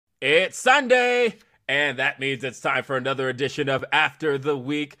It's Sunday, and that means it's time for another edition of After the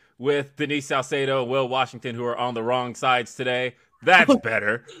Week with Denise Salcedo and Will Washington, who are on the wrong sides today. That's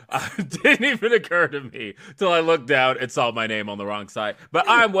better. It didn't even occur to me till I looked down and saw my name on the wrong side. But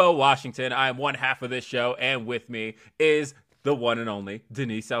I'm Will Washington. I am one half of this show, and with me is the one and only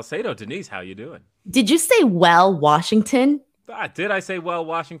Denise Salcedo. Denise, how you doing? Did you say well, Washington? Did I say Well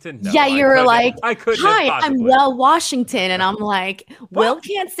Washington? No, Yeah, you were like, I couldn't. hi, I'm Well Washington. And I'm like, Will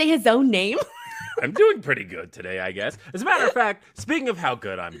can't say his own name. I'm doing pretty good today, I guess. As a matter of fact, speaking of how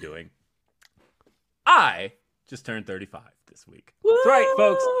good I'm doing, I just turned 35 this week. Woo! That's right,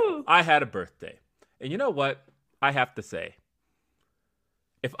 folks. I had a birthday. And you know what? I have to say,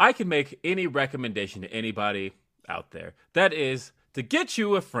 if I can make any recommendation to anybody out there, that is to get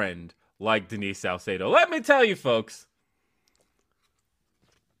you a friend like Denise Salcedo. Let me tell you, folks.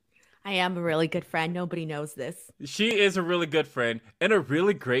 I am a really good friend. Nobody knows this. She is a really good friend and a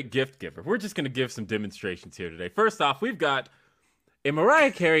really great gift giver. We're just going to give some demonstrations here today. First off, we've got a Mariah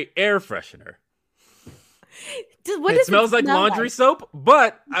Carey air freshener. It smells like laundry soap,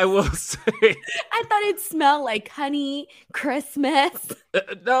 but I will say... I thought it smelled like honey, Christmas.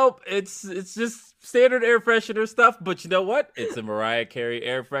 Nope, it's just standard air freshener stuff, but you know what? It's a Mariah Carey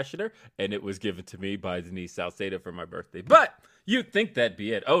air freshener, and it was given to me by Denise Salcedo for my birthday. But you'd think that'd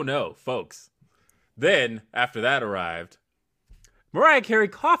be it. Oh no, folks. Then, after that arrived, Mariah Carey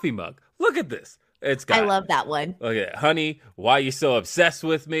coffee mug. Look at this. It's got... I love that one. Look at it. Honey, Why You So Obsessed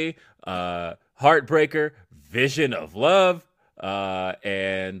With Me? Heartbreaker, Vision of Love,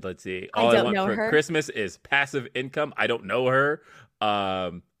 and let's see. All I Want for Christmas is Passive Income. I don't know her.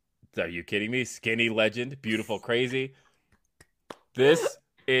 Are you kidding me? Skinny Legend, Beautiful Crazy. This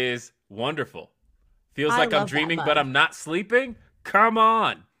is wonderful. Feels like I'm dreaming, but I'm not sleeping. Come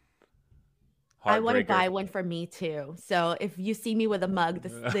on. I want to buy one for me too. So if you see me with a mug,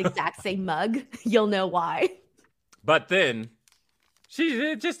 the exact same mug, you'll know why. But then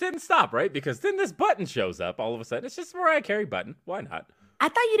it just didn't stop, right? Because then this button shows up all of a sudden. It's just a Mariah Carey button. Why not? I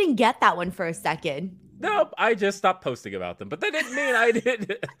thought you didn't get that one for a second. Nope, I just stopped posting about them. But that didn't mean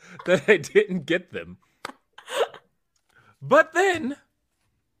that I didn't get them. But then,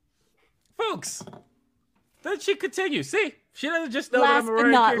 folks, then she continues. See, she doesn't just know that I'm a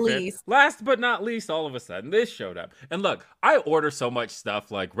Mariah Carey fan. Last but not least, all of a sudden, this showed up. And look, I order so much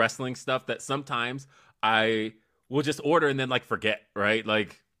stuff, like wrestling stuff, that sometimes I will just order and then like forget, right?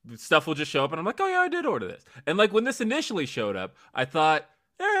 Like stuff will just show up and I'm like, oh yeah, I did order this. And like when this initially showed up, I thought,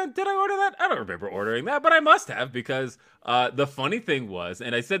 did I order that? I don't remember ordering that, but I must have, because the funny thing was,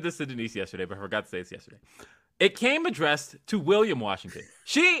 and I said this to Denise yesterday, but I forgot to say this yesterday. It came addressed to William Washington.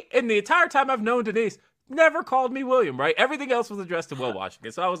 She, in the entire time I've known Denise, never called me William, right? Everything else was addressed to Will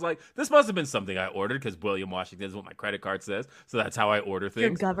Washington. So I was like, this must have been something I ordered, because William Washington is what my credit card says. So that's how I order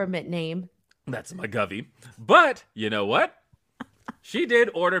things. Your government name. That's my govy. But you know what? She did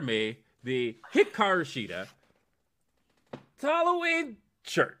order me the Hikaru Shida Halloween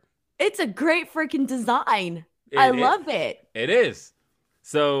shirt. It's a great freaking design. I love it. It is.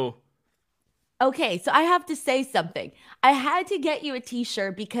 So... Okay, so I have to say something. I had to get you a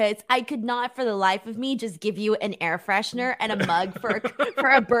t-shirt because I could not for the life of me just give you an air freshener and a mug for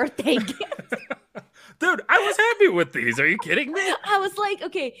a birthday gift. Dude, I was happy with these. Are you kidding me? I was like,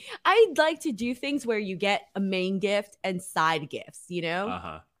 okay, I'd like to do things where you get a main gift and side gifts, you know?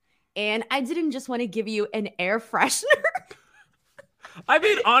 Uh-huh. And I didn't just want to give you an air freshener. I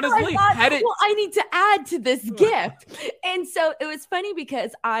mean, honestly, I need to add to this gift. And so it was funny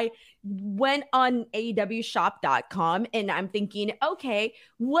because I went on AEWshop.com and I'm thinking, okay,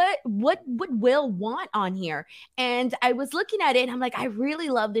 what would Will want on here? And I was looking at it and I'm like, I really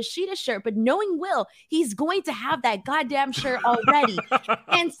love this Shida shirt, but knowing Will, he's going to have that goddamn shirt already.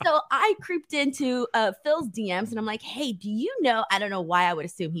 And so I creeped into Phil's DMs and I'm like, hey, do you know? I don't know why I would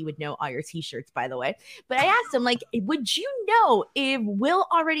assume he would know all your t-shirts, by the way. But I asked him, like, would you know if Will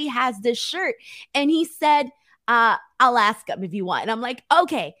already has this shirt? And he said, I'll ask him if you want. And I'm like,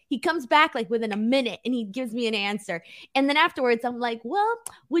 okay. He comes back like within a minute and he gives me an answer. And then afterwards, I'm like, well,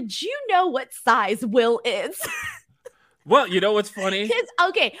 would you know what size Will is? Well, you know what's funny?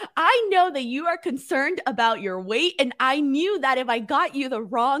 Okay, I know that you are concerned about your weight, and I knew that if I got you the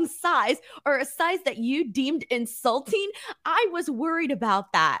wrong size or a size that you deemed insulting, I was worried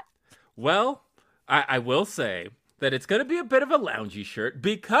about that. Well, I will say that it's going to be a bit of a loungy shirt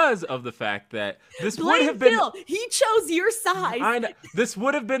because of the fact that this would have been... Phil, he chose your size. I know. This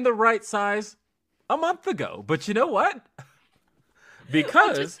would have been the right size a month ago. But you know what?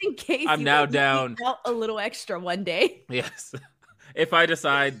 Because just in case I'm now down out a little extra one day. Yes. if I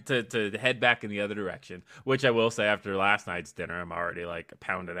decide to head back in the other direction, which I will say after last night's dinner, I'm already like a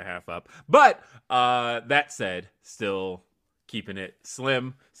pound and a half up. But that said, still keeping it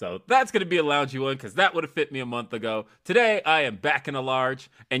slim. So that's going to be a loungy one because that would have fit me a month ago. Today, I am back in a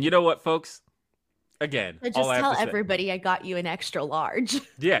large. And you know what, folks? Again, just tell everybody I got you an extra large.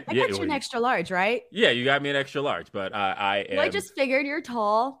 Yeah. I got you an extra large, right? Yeah, you got me an extra large, but I am... Well, I just figured you're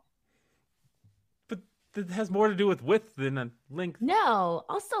tall. But that has more to do with width than a length. No,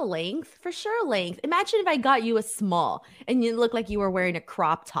 also length. For sure length. Imagine if I got you a small and you look like you were wearing a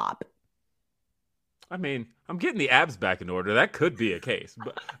crop top. I mean, I'm getting the abs back in order. That could be a case,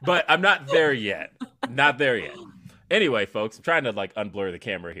 but I'm not there yet. Not there yet. Anyway, folks, I'm trying to like unblur the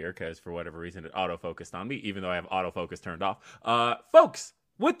camera here because for whatever reason it autofocused on me, even though I have autofocus turned off. Folks,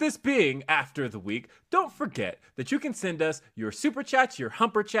 with this being after the week, don't forget that you can send us your super chats, your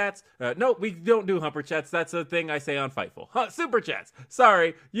humper chats. No, we don't do humper chats. That's a thing I say on Fightful. Super chats.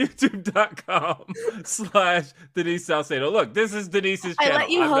 Sorry, youtube.com/Denise Salcedo. Look, this is Denise's channel. I let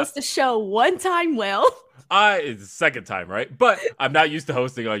you host a show one time, Will. It's the second time, right? But I'm not used to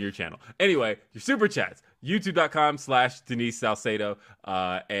hosting on your channel. Anyway, your super chats, youtube.com/Denise Salcedo.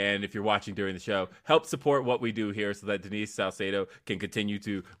 And if you're watching during the show, help support what we do here so that Denise Salcedo can continue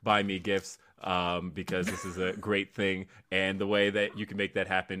to buy me gifts because this is a great thing. And the way that you can make that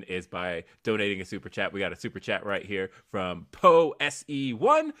happen is by donating a super chat. We got a super chat right here from Po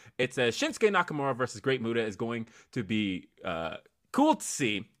SE1. It says Shinsuke Nakamura versus Great Muta is going to be cool to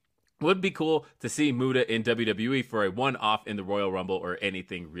see. Would be cool to see Muta in WWE for a one-off in the Royal Rumble or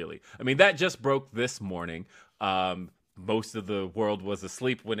anything really. I mean, that just broke this morning. Most of the world was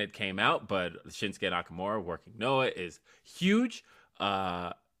asleep when it came out, but Shinsuke Nakamura working Noah is huge.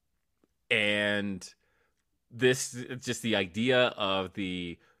 And this, just the idea of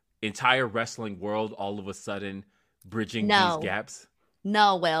the entire wrestling world all of a sudden bridging these gaps.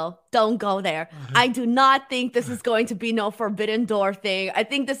 No, Will, don't go there. I do not think this is going to be no Forbidden Door thing. I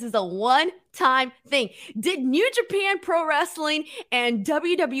think this is a one-time thing. Did New Japan Pro Wrestling and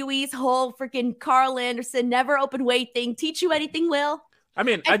WWE's whole freaking Carl Anderson never open weight thing teach you anything, Will? I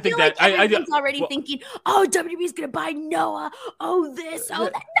mean, I think like that everyone's already thinking, oh, WWE's gonna buy Noah. Oh, this. Oh,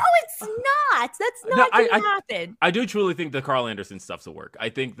 that. No, it's not. That's not gonna happen. I do truly think the Carl Anderson stuff's a work. I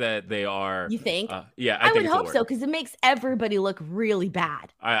think that they are. You think? Yeah, I would hope so because it makes everybody look really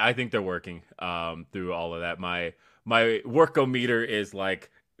bad. I think they're working through all of that. My workometer is like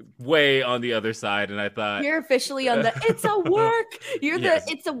way on the other side, and I thought you're officially on the it's a work. You're the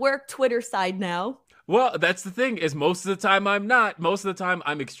it's a work Twitter side now. Well, that's the thing is most of the time I'm not. Most of the time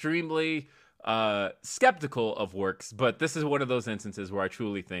I'm extremely skeptical of works, but this is one of those instances where I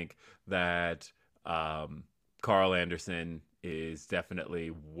truly think that Carl Anderson is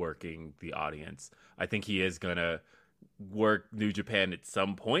definitely working the audience. I think he is going to work New Japan at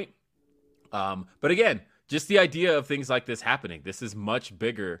some point. But again, just the idea of things like this happening, this is much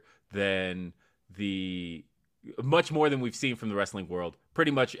bigger than much more than we've seen from the wrestling world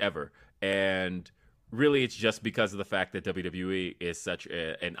pretty much ever. And really, it's just because of the fact that WWE is such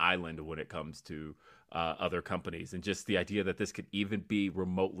an island when it comes to other companies, and just the idea that this could even be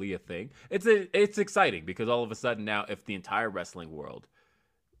remotely a thing. It's exciting because all of a sudden now, if the entire wrestling world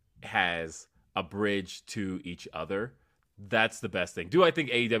has a bridge to each other, that's the best thing. Do I think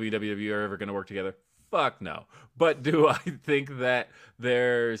AEW, WWE are ever going to work together? Fuck no. But do I think that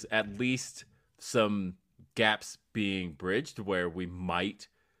there's at least some gaps being bridged where we might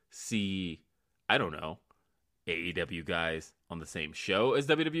see, I don't know, AEW guys on the same show as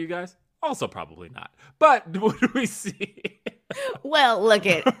WWE guys? Also probably not. But what do we see? Well, look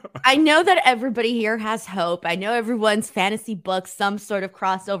it. I know that everybody here has hope. I know everyone's fantasy books some sort of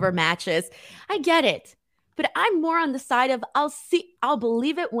crossover matches. I get it. But I'm more on the side of I'll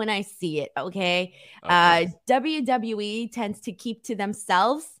believe it when I see it, okay? WWE tends to keep to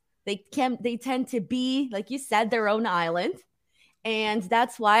themselves. They tend to be, like you said, their own island. And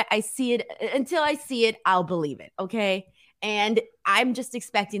that's why I see it. Until I see it, I'll believe it. Okay. And I'm just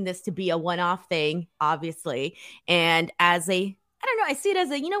expecting this to be a one-off thing, obviously. And I don't know, I see it as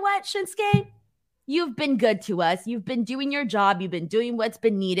you know what, Shinsuke? You've been good to us. You've been doing your job. You've been doing what's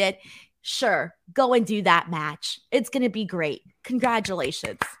been needed. Sure. Go and do that match. It's going to be great.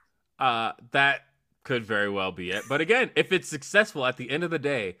 Congratulations. That could very well be it. But again, if it's successful at the end of the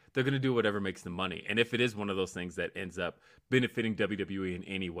day, they're going to do whatever makes them money. And if it is one of those things that ends up benefiting WWE in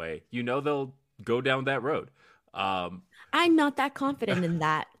any way, they'll go down that road. I'm not that confident in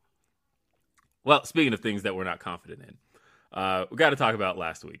that. Well, speaking of things that we're not confident in, we got to talk about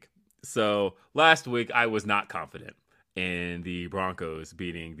last week. So last week, I was not confident in the Broncos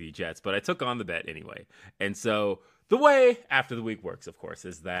beating the Jets, but I took on the bet anyway. And so The way After the Week works, of course,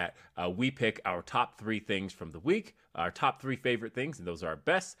 is that we pick our top 3 things from the week, our top 3 favorite things, and those are our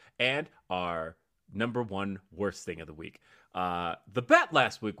best, and our number 1 worst thing of the week. The bet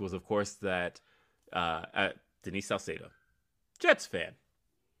last week was, of course, that Denise Salcedo, Jets fan,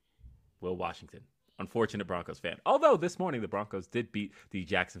 Will Washington, unfortunate Broncos fan. Although this morning the Broncos did beat the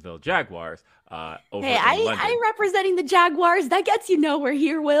Jacksonville Jaguars over in London. I'm representing the Jaguars. That gets you nowhere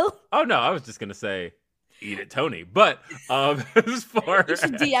here, Will. Oh, no, I was just going to say, eat it, Tony. But as far you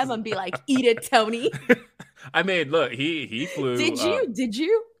should DM him and be like, eat it, Tony. I mean, look, he flew. Did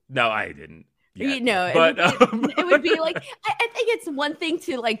you? No, I didn't. Yet. But it would be like, I think it's one thing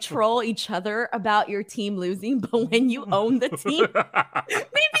to like troll each other about your team losing, but when you own the team,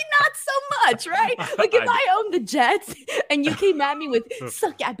 maybe not so much, right? Like if I own the Jets and you came at me with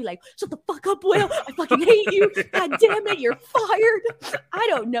suck it, I'd be like, shut the fuck up, Will. I fucking hate you. God damn it, you're fired. I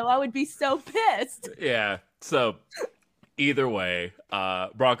don't know. I would be so pissed. Yeah. So either way,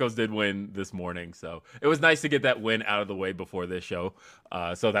 Broncos did win this morning, so it was nice to get that win out of the way before this show.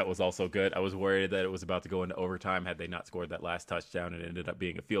 So that was also good. I was worried that it was about to go into overtime had they not scored that last touchdown and it ended up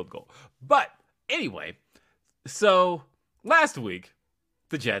being a field goal. But anyway, so last week,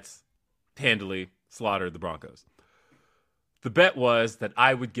 the Jets handily slaughtered the Broncos. The bet was that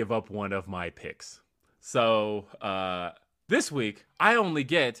I would give up one of my picks. So this week, I only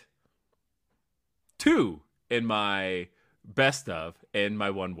get 2 in my best of and my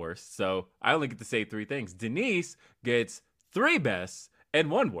 1 worst. So I only get to say 3 things. Denise gets 3 bests and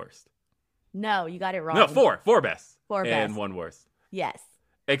 1 worst. No, you got it wrong. No, 4 bests. 4 bests. And 1 worst. Yes.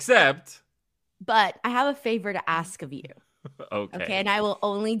 Except. But I have a favor to ask of you. Okay. And I will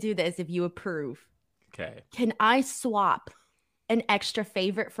only do this if you approve. Okay. Can I swap an extra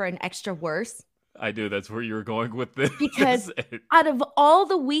favorite for an extra worst? I do. That's where you were going with this. Because out of all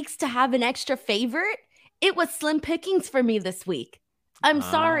the weeks to have an extra favorite, it was slim pickings for me this week. I'm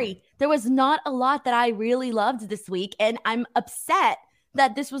sorry. There was not a lot that I really loved this week, and I'm upset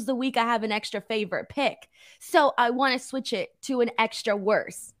that this was the week I have an extra favorite pick. So I want to switch it to an extra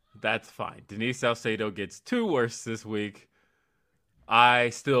worse. That's fine. Denise Salcedo gets 2 worse this week. I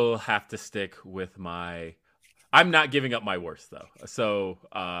still have to stick with my... I'm not giving up my worst, though. So,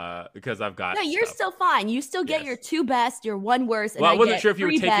 because I've got... No, you're still fine. You still get your 2 best, your 1 worst, and I wasn't sure if you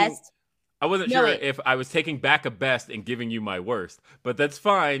were taking... best. I wasn't sure if I was taking back a best and giving you my worst, but that's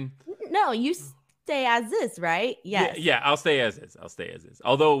fine. No, you stay as is, right? Yes. Yeah, I'll stay as is.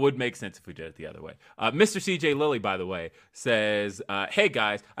 Although it would make sense if we did it the other way. Mr. CJ Lilly, by the way, says, hey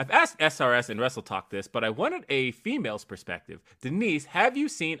guys, I've asked SRS and Wrestle Talk this, but I wanted a female's perspective. Denise, have you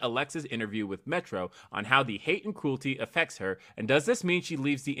seen Alexa's interview with Metro on how the hate and cruelty affects her? And does this mean she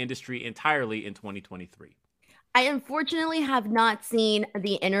leaves the industry entirely in 2023? I unfortunately have not seen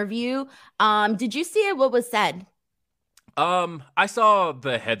the interview. Did you see it? What was said? I saw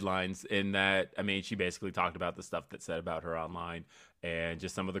the headlines in that. I mean, she basically talked about the stuff that's said about her online and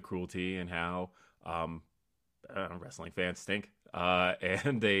just some of the cruelty and how wrestling fans stink.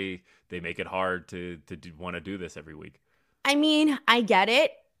 And they make it hard to want to do this every week. I mean, I get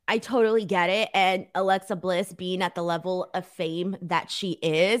it. I totally get it. And Alexa Bliss being at the level of fame that she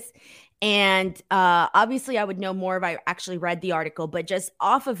is. And obviously, I would know more if I actually read the article, but just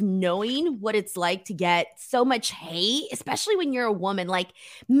off of knowing what it's like to get so much hate, especially when you're a woman, like,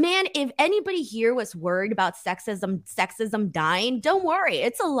 man, if anybody here was worried about sexism dying, don't worry.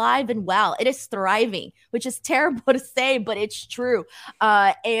 It's alive and well. It is thriving, which is terrible to say, but it's true.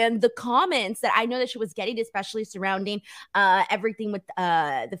 And the comments that I know that she was getting, especially surrounding everything with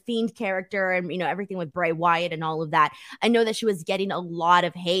the Fiend character and, you know, everything with Bray Wyatt and all of that, I know that she was getting a lot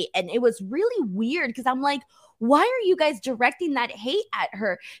of hate, and it was really weird because I'm like, why are you guys directing that hate at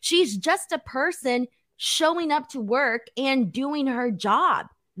her? She's just a person showing up to work and doing her job.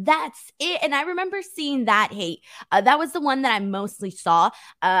 That's it. And I remember seeing that hate. That was the one that I mostly saw.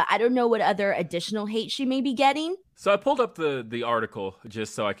 I don't know what other additional hate she may be getting. So I pulled up the article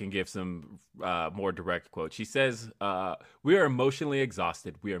just so I can give some more direct quotes. She says, we are emotionally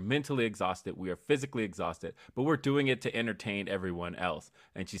exhausted. We are mentally exhausted. We are physically exhausted, but we're doing it to entertain everyone else.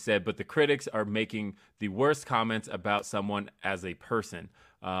 And she said, but the critics are making the worst comments about someone as a person.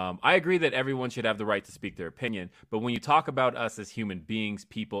 I agree that everyone should have the right to speak their opinion, but when you talk about us as human beings,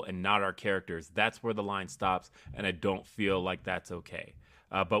 people, and not our characters, that's where the line stops, and I don't feel like that's okay.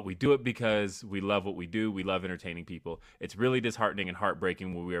 But we do it because we love what we do. We love entertaining people. It's really disheartening and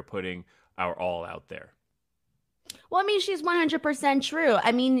heartbreaking when we are putting our all out there. Well, I mean, she's 100% true.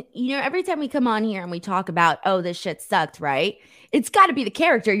 I mean, you know, every time we come on here and we talk about, oh, this shit sucked, right? It's got to be the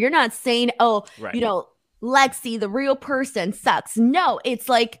character. You're not saying, oh, right, you know, Lexi, the real person, sucks. No, it's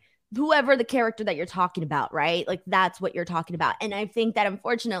like whoever the character that you're talking about, right? Like that's what you're talking about. And I think that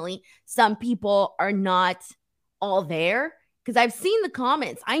unfortunately, some people are not all there because I've seen the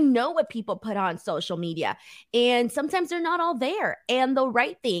comments. I know what people put on social media, and sometimes they're not all there and they'll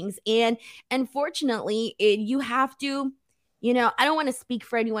write things. And unfortunately, you have to, I don't want to speak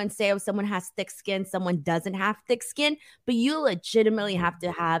for anyone, say, oh, someone has thick skin, someone doesn't have thick skin, but you legitimately have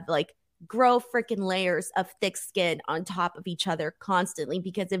to have like grow freaking layers of thick skin on top of each other constantly,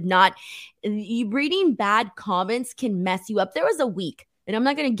 because if not, reading bad comments can mess you up. There was a week, and I'm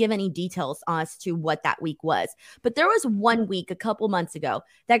not going to give any details as to what that week was, but there was one week a couple months ago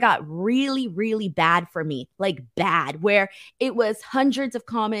that got really, really bad for me, like bad, where it was hundreds of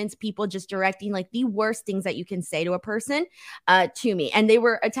comments, people just directing like the worst things that you can say to a person to me. And they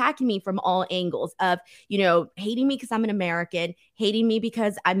were attacking me from all angles of, hating me because I'm an American, hating me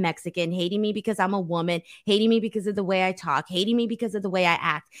because I'm Mexican, hating me because I'm a woman, hating me because of the way I talk, hating me because of the way I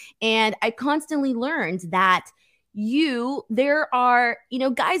act. And I constantly learned that there are,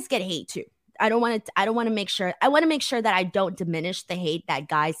 guys get hate too. I want to make sure that I don't diminish the hate that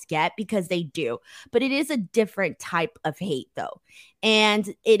guys get, because they do, but it is a different type of hate though.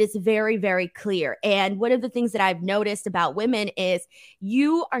 And it is very, very clear. And one of the things that I've noticed about women is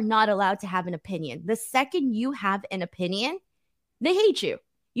you are not allowed to have an opinion. The second you have an opinion, they hate you.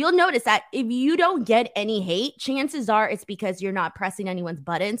 You'll notice that if you don't get any hate, chances are it's because you're not pressing anyone's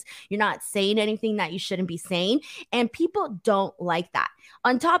buttons. You're not saying anything that you shouldn't be saying. And people don't like that.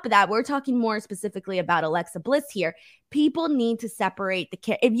 On top of that, we're talking more specifically about Alexa Bliss here. People need to separate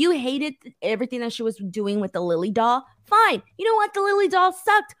if you hated everything that she was doing with the Lily doll, fine. You know what? The Lily doll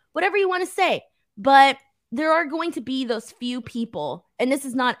sucked. Whatever you want to say. But there are going to be those few people, and this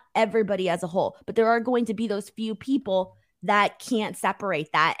is not everybody as a whole, but there are going to be those few people that can't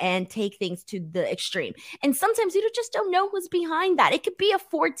separate that and take things to the extreme. And sometimes you just don't know who's behind that. It could be a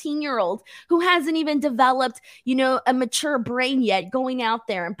 14-year-old who hasn't even developed, a mature brain yet, going out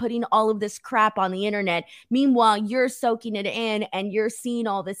there and putting all of this crap on the internet. Meanwhile, you're soaking it in and you're seeing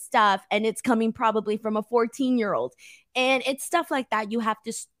all this stuff, and it's coming probably from a 14-year-old. And it's stuff like that you have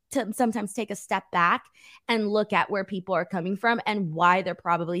to sometimes take a step back and look at where people are coming from and why they're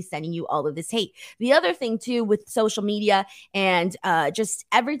probably sending you all of this hate. The other thing too with social media and just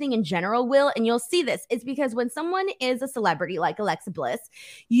everything in general, Will, and you'll see this, is because when someone is a celebrity like Alexa Bliss,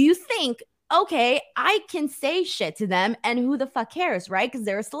 you think, okay, I can say shit to them and who the fuck cares, right? Because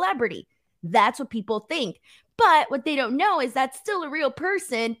they're a celebrity. That's what people think. But what they don't know is that's still a real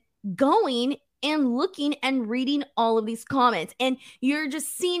person going and looking and reading all of these comments, and you're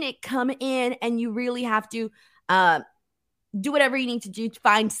just seeing it come in, and you really have to do whatever you need to do to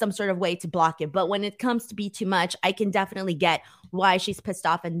find some sort of way to block it. But when it comes to be too much, I can definitely get why she's pissed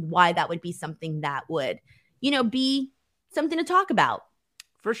off and why that would be something that would, be something to talk about.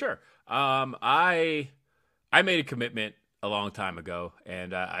 For sure. I made a commitment a long time ago,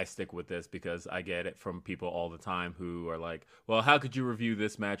 and I stick with this because I get it from people all the time who are like, well, how could you review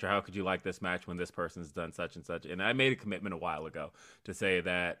this match, or how could you like this match when this person's done such and such? And I made a commitment a while ago to say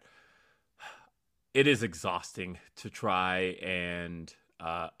that it is exhausting to try and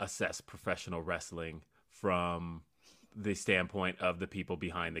assess professional wrestling from the standpoint of the people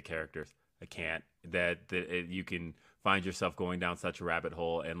behind the characters. I can't. You can find yourself going down such a rabbit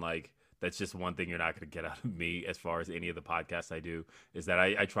hole, and like, that's just one thing you're not going to get out of me as far as any of the podcasts I do, is that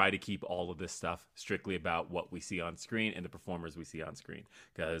I try to keep all of this stuff strictly about what we see on screen and the performers we see on screen.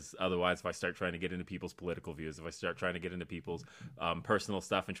 Because otherwise, if I start trying to get into people's political views, if I start trying to get into people's personal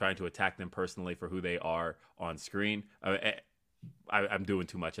stuff and trying to attack them personally for who they are on screen, I'm doing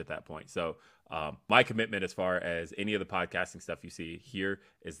too much at that point. So my commitment as far as any of the podcasting stuff you see here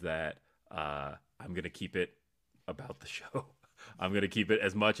is that I'm going to keep it about the show. I'm going to keep it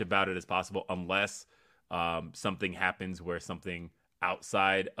as much about it as possible, unless something happens where something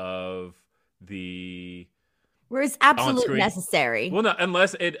outside of where it's absolutely necessary. Well, no,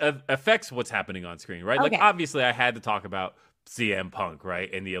 unless it affects what's happening on screen, right? Okay. Like, obviously, I had to talk about CM Punk,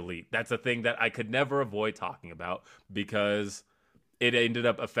 right, and the Elite. That's a thing that I could never avoid talking about because it ended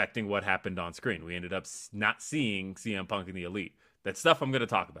up affecting what happened on screen. We ended up not seeing CM Punk and the Elite. That's stuff I'm going to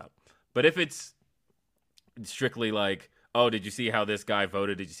talk about. But if it's strictly like, oh, did you see how this guy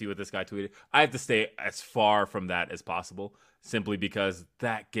voted? Did you see what this guy tweeted? I have to stay as far from that as possible, simply because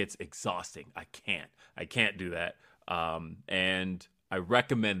that gets exhausting. I can't do that. And I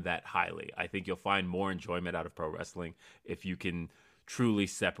recommend that highly. I think you'll find more enjoyment out of pro wrestling if you can truly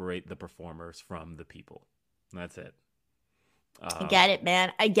separate the performers from the people. That's it. I get it,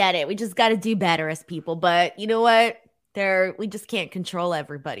 man. I get it. We just got to do better as people. But you know what? We just can't control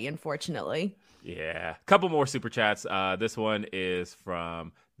everybody, unfortunately. Yeah. A couple more super chats. This one is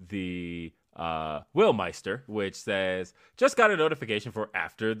from the Will Meister, which says, just got a notification for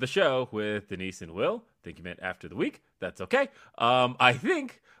after the show with Denise and Will. Think you meant after the week. That's okay. I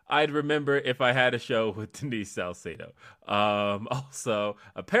think I'd remember if I had a show with Denise Salcedo. Also,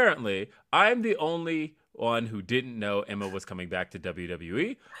 apparently, I'm the only one who didn't know Emma was coming back to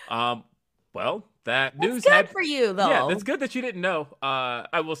WWE. Well, that news good for you, though. Yeah, that's good that you didn't know.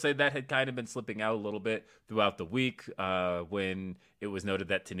 I will say that had kind of been slipping out a little bit throughout the week when it was noted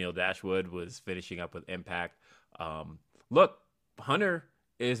that Tenille Dashwood was finishing up with Impact. Look, Hunter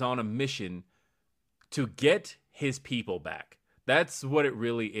is on a mission to get his people back. That's what it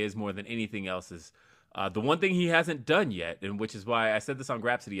really is more than anything else. Is the one thing he hasn't done yet, and which is why I said this on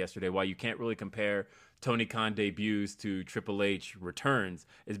Grapsody yesterday, why you can't really compare Tony Khan debuts to Triple H returns,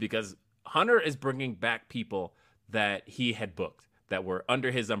 is because Hunter is bringing back people that he had booked, that were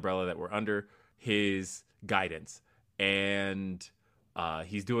under his umbrella, that were under his guidance. And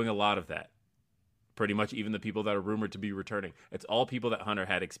he's doing a lot of that. Pretty much even the people that are rumored to be returning. It's all people that Hunter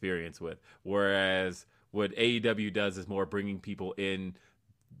had experience with. Whereas what AEW does is more bringing people in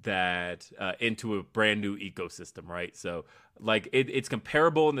that into a brand new ecosystem, right? So like it's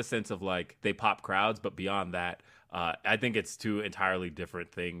comparable in the sense of like they pop crowds, but beyond that, I think it's two entirely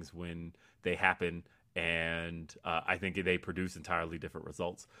different things when they happen, and I think they produce entirely different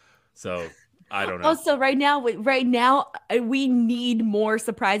results. So I don't know. Also, right now, we need more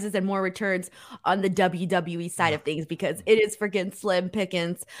surprises and more returns on the WWE side of things because it is freaking slim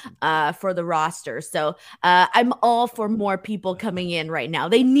pickings for the roster. So I'm all for more people coming in right now.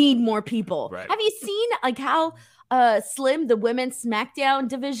 They need more people. Right. Have you seen like how slim the women's SmackDown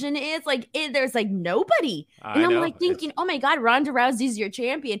division is? Like there's like nobody. And I'm like thinking, oh my God, Ronda Rousey's your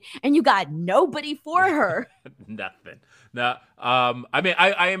champion and you got nobody for her. Nothing. Now, I mean,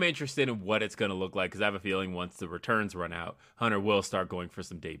 I am interested in what it's going to look like because I have a feeling once the returns run out, Hunter will start going for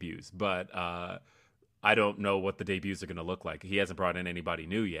some debuts. But I don't know what the debuts are going to look like. He hasn't brought in anybody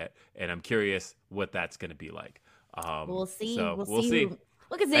new yet, and I'm curious what that's going to be like. We'll see. So we'll see.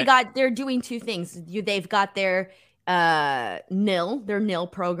 Look, they're doing two things. They've got their NIL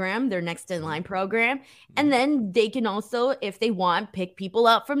program, their next in line program, and then they can also, if they want, pick people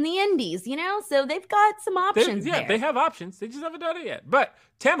up from the indies, so they've got some options. They have options. They just haven't done it yet. But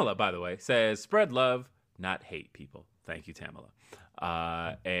Tamala, by the way, says spread love, not hate, people. Thank you, Tamala.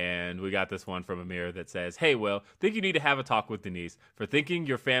 And we got this one from Amir that says, hey, Will, think you need to have a talk with Denise for thinking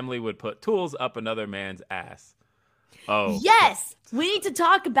your family would put tools up another man's ass. Oh, yes, we need to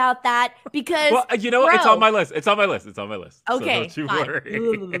talk about that because you know what? It's on my list. It's on my list. Okay, so don't you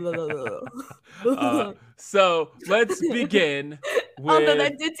worry. So let's begin with... Although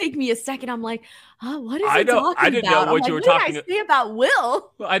that did take me a second. I'm like, what is he talking about? I didn't know what you were talking about. What did I say about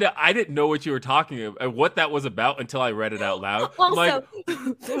Will? Well, I didn't know what you were talking about, what that was about until I read it out loud. Also,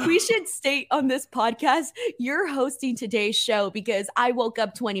 we should state on this podcast, you're hosting today's show because I woke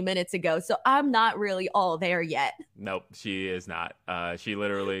up 20 minutes ago, so I'm not really all there yet. Nope, she is not. She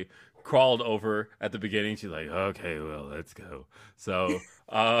literally crawled over at the beginning. She's like, okay, well, let's go. So,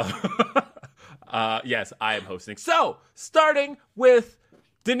 yes, I am hosting. So, starting with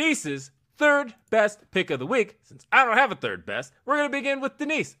Denise's third best pick of the week. Since I don't have a third best, we're going to begin with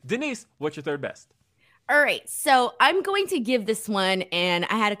Denise. Denise, what's your third best? All right, so I'm going to give this one, and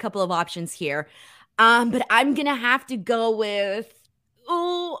I had a couple of options here, but I'm going to have to go with...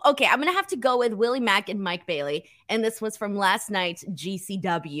 I'm going to have to go with Willie Mack and Mike Bailey. And this was from last night's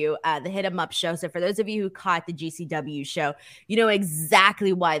GCW, the Hit 'em Up show. So for those of you who caught the GCW show, you know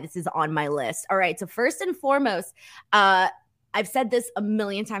exactly why this is on my list. All right. So first and foremost, I've said this a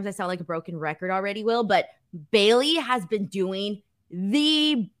million times. I sound like a broken record already, Will, but Bailey has been doing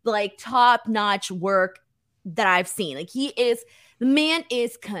the top-notch work that I've seen. The man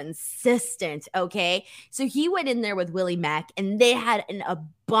is consistent, okay? So he went in there with Willie Mack, and they had a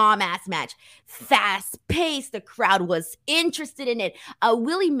bomb-ass match. Fast-paced. The crowd was interested in it.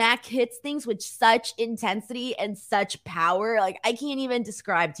 Willie Mack hits things with such intensity and such power. I can't even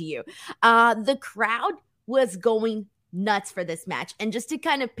describe to you. The crowd was going nuts for this match. And just to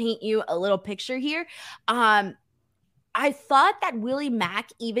kind of paint you a little picture here, I thought that Willie Mack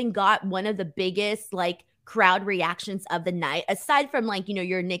even got one of the biggest, crowd reactions of the night, aside from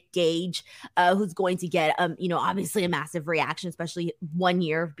your Nick Gage, who's going to get obviously a massive reaction, especially 1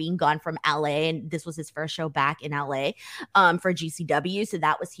 year of being gone from LA, and this was his first show back in LA for GCW, so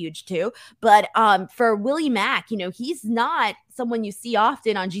that was huge too. But for Willie Mack, he's not someone you see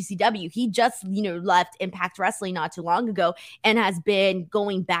often on GCW. He just left Impact Wrestling not too long ago and has been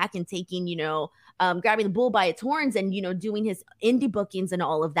going back and taking grabbing the bull by its horns and, doing his indie bookings and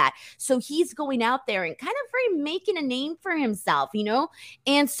all of that. So he's going out there and kind of making a name for himself,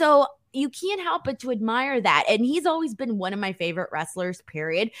 and so you can't help but to admire that. And he's always been one of my favorite wrestlers,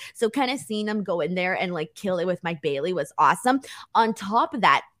 period. So kind of seeing him go in there and kill it with Mike Bailey was awesome. On top of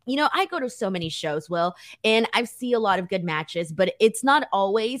that, I go to so many shows, Will, and I see a lot of good matches, but it's not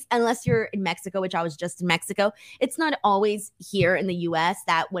always, unless you're in Mexico, which I was just in Mexico, it's not always here in the US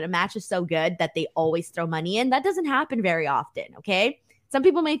that when a match is so good that they always throw money in. That doesn't happen very often, okay? Some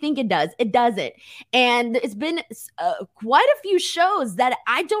people may think it does. It doesn't. And it's been quite a few shows that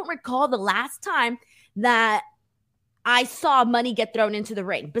I don't recall the last time that I saw money get thrown into the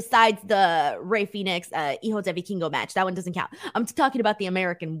ring besides the Rey Fenix, Hijo de Vikingo match. That one doesn't count. I'm talking about the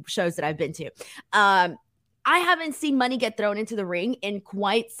American shows that I've been to. I haven't seen money get thrown into the ring in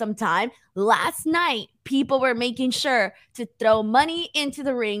quite some time. Last night, people were making sure to throw money into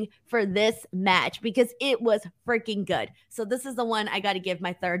the ring for this match because it was freaking good. So this is the one I got to give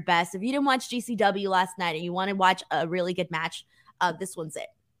my third best. If you didn't watch GCW last night and you want to watch a really good match, this one's it.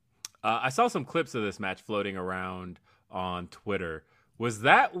 I saw some clips of this match floating around on Twitter. Was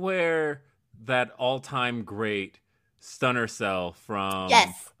that where that all-time great stunner cell from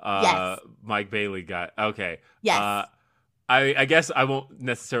yes. Mike Bailey got? Okay. Yes. I guess I won't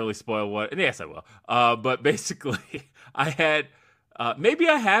necessarily spoil what. Yes, I will. But basically, I had maybe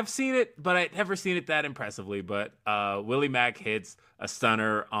I have seen it, but I'd never seen it that impressively. But Willie Mack hits a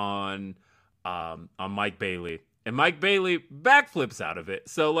stunner on Mike Bailey, and Mike Bailey backflips out of it.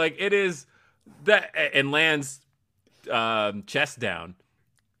 So it is that and lands chest down.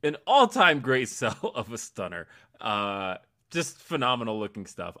 An all-time great sell of a stunner. Just phenomenal looking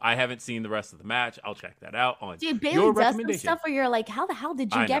stuff. I haven't seen the rest of the match. I'll check that out on Dude, Bailey does some stuff where you're like, how the hell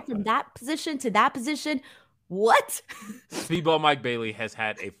did you get from that position to that position? What? Speedball Mike Bailey has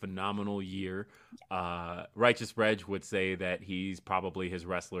had a phenomenal year. Righteous Reg would say that he's probably his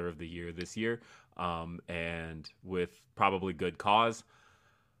wrestler of the year this year, and with probably good cause.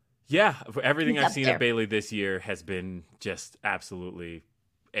 Yeah, everything I've seen of Bailey this year has been just absolutely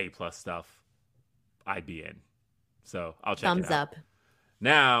A+ stuff. I'd be in. So I'll check it out. Thumbs up.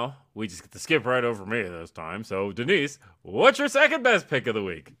 Now, we just get to skip right over me this time. So, Denise, what's your second best pick of the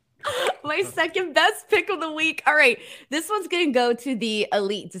week? My second best pick of the week. All right. This one's going to go to the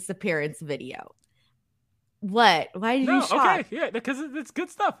Elite disappearance video. What? Why did you shock? Okay, yeah, because it's good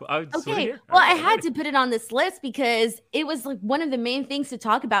stuff. Okay, well, I had to put it on this list because it was one of the main things to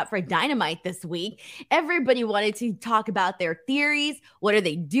talk about for Dynamite this week. Everybody wanted to talk about their theories. What are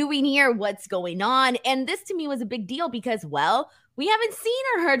they doing here? What's going on? And this to me was a big deal because, well, we haven't seen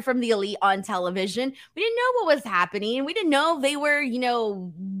or heard from the Elite on television. We didn't know what was happening. We didn't know they were,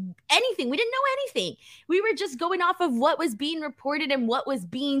 anything. We didn't know anything. We were just going off of what was being reported and what was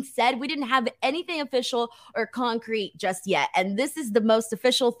being said. We didn't have anything official or concrete just yet. And this is the most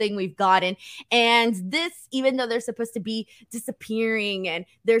official thing we've gotten. And this, even though they're supposed to be disappearing and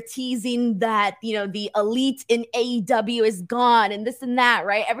they're teasing that, the Elite in AEW is gone and this and that,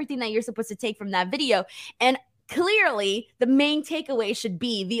 right? Everything that you're supposed to take from that video. And clearly, the main takeaway should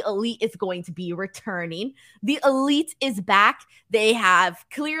be the Elite is going to be returning. The Elite is back. They have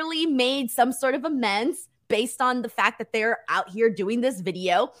clearly made some sort of amends based on the fact that they're out here doing this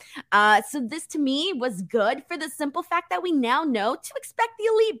video. So this to me was good for the simple fact that we now know to expect the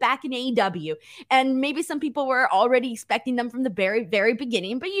Elite back in AEW. And maybe some people were already expecting them from the very, very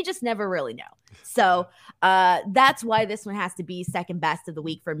beginning, but you just never really know. So that's why this one has to be second best of the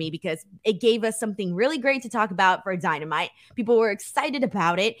week for me, because it gave us something really great to talk about for Dynamite. People were excited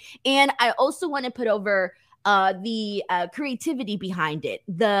about it. And I also want to put over the creativity behind it.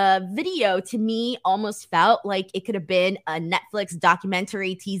 The video to me almost felt like it could have been a Netflix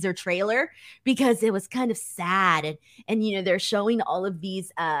documentary teaser trailer because it was kind of sad. And they're showing all of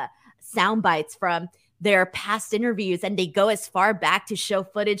these sound bites from their past interviews, and they go as far back to show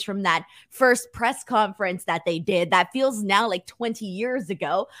footage from that first press conference that they did that feels now like 20 years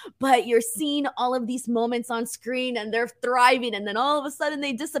ago, but you're seeing all of these moments on screen and they're thriving, and then all of a sudden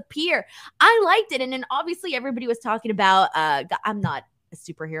they disappear. I liked it. And then obviously everybody was talking about I'm not a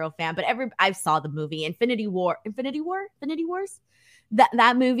superhero fan, but I saw the movie Infinity Wars.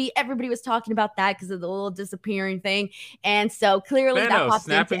 That movie, everybody was talking about that because of the little disappearing thing. And so clearly that popped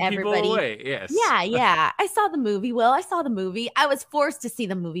into everybody. Away. Yes. Yeah. I saw the movie. Well, I saw the movie. I was forced to see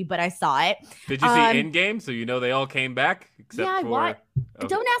the movie, but I saw it. Did you see Endgame? So they all came back? I watched. Okay.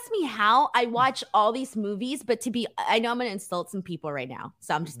 Don't ask me how I watch all these movies, but I know I'm going to insult some people right now.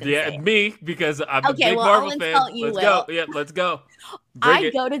 So I'm just going to say me, because I'm a big Marvel fan. Let's go. Yeah, let's go.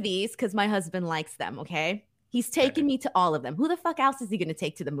 I go to these because my husband likes them, okay? He's taking me to all of them. Who the fuck else is he going to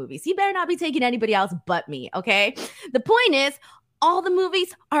take to the movies? He better not be taking anybody else but me, okay? The point is, all the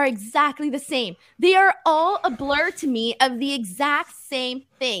movies are exactly the same. They are all a blur to me of the exact same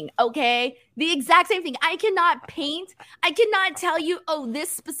thing, okay? The exact same thing. I cannot tell you, oh,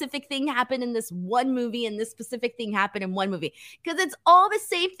 this specific thing happened in this one movie and this specific thing happened in one movie, because it's all the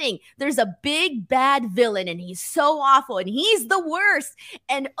same thing. There's a big bad villain and he's so awful and he's the worst.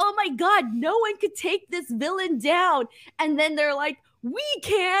 And oh my God, no one could take this villain down. And then they're like, we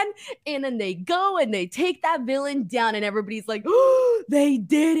can. And then they go and they take that villain down and everybody's like, oh, they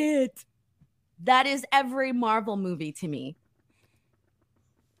did it. That is every Marvel movie to me.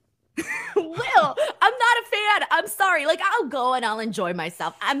 Will, I'm not a fan. I'm sorry. Like, I'll go and I'll enjoy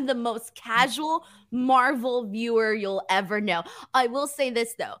myself. I'm the most casual Marvel viewer you'll ever know. I will say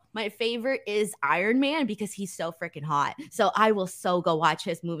this, though. My favorite is Iron Man because he's so freaking hot. So I will go watch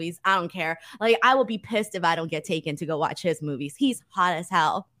his movies. I don't care. Like, I will be pissed if I don't get taken to go watch his movies. He's hot as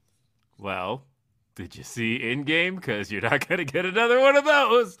hell. Well, did you see Endgame? Because you're not going to get another one of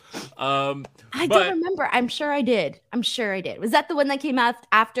those. I don't remember. I'm sure I did. Was that the one that came out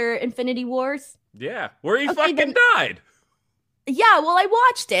after Infinity Wars? Yeah, where he fucking died. Yeah, well, I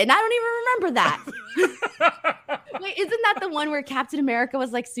watched it, and I don't even remember that. Wait, isn't that the one where Captain America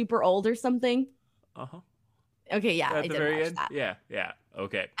was, like, super old or something? Uh-huh. Okay, yeah, I did watch that. Yeah,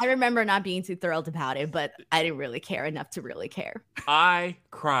 okay. I remember not being too thrilled about it, but I didn't really care enough to really care. I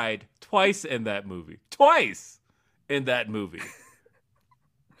cried twice in that movie. Twice in that movie.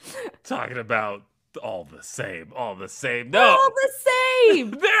 Talking about all the same. No. All the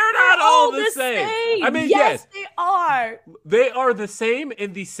same. They're not all the same. I mean, yes, they are. They are the same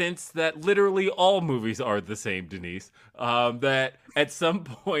in the sense that literally all movies are the same, Denise. That at some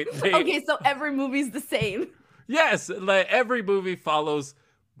point Okay, so every movie's the same. Yes, like every movie follows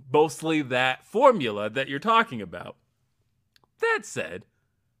mostly that formula that you're talking about. That said,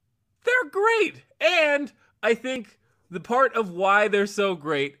 they're great. And I think the part of why they're so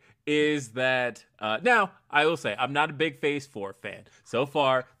great is that, now, I will say, I'm not a big Phase 4 fan. So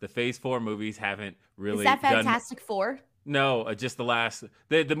far, the Phase 4 movies haven't really done... Is that Fantastic Four? No, just the last...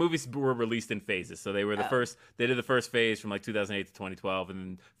 The movies were released in phases. So they were the first... They did the first phase from like 2008 to 2012, and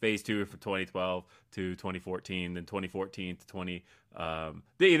then Phase 2 from 2012 to 2014, then 2014 to 20...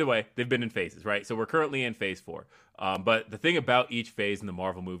 either way, they've been in phases, right? So we're currently in Phase 4. But the thing about each phase in the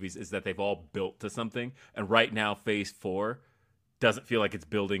Marvel movies is that they've all built to something. And right now, Phase 4 doesn't feel like it's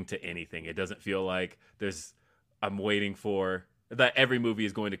building to anything. It doesn't feel like I'm waiting for... that every movie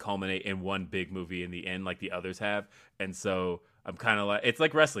is going to culminate in one big movie in the end like the others have. And so I'm kind of like, it's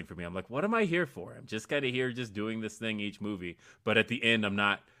like wrestling for me. I'm like, what am I here for? I'm just kind of here just doing this thing each movie. But at the end, I'm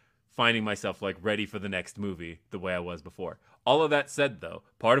not finding myself like ready for the next movie the way I was before. All of that said, though,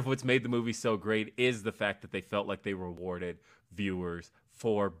 part of what's made the movie so great is the fact that they felt like they rewarded viewers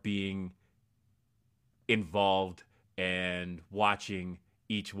for being involved and watching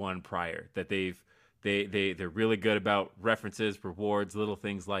each one prior. That they're really good about references, rewards, little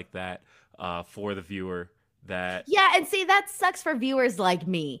things like that for the viewer. That and see, that sucks for viewers like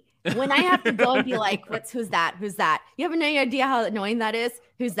me. When I have to go and be like, who's that? You have no idea how annoying that is?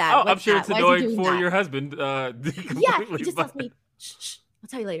 Who's that? Oh, I'm sure it's annoying for your husband. He just tells me, shh, I'll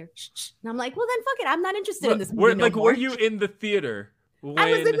tell you later. Shh. And I'm like, well, then fuck it. I'm not interested in this movie were you in the theater?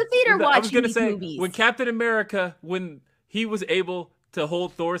 I was in the theater watching I was gonna say, movies. When Captain America, when he was able to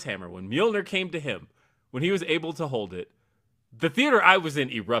hold Thor's hammer, when Mjolnir came to him, when he was able to hold it, the theater I was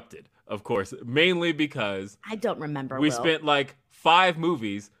in erupted, of course, mainly because... I don't remember, We spent like 5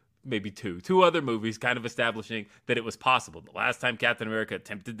 movies, maybe two other movies, kind of establishing that it was possible. The last time Captain America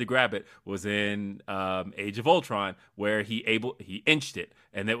attempted to grab it was in Age of Ultron, where he inched it,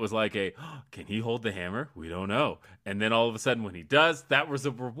 and it was like can he hold the hammer? We don't know. And then all of a sudden, when he does, that was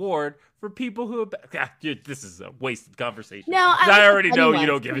a reward for people who this is a wasted conversation. No, I already know you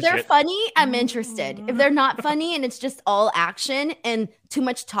don't give a shit. If they're funny, I'm interested. If they're not funny and it's just all action and too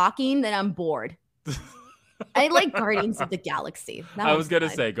much talking, then I'm bored. I like Guardians of the Galaxy. I was going to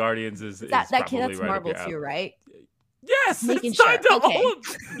say Guardians is that probably that's right Marvel too, right? Yes, making sure. Okay.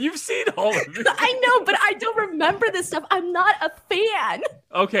 You've seen all of it. I know, but I don't remember this stuff. I'm not a fan.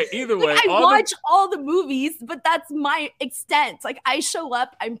 Okay, either way. I watch all the movies, but that's my extent. Like, I show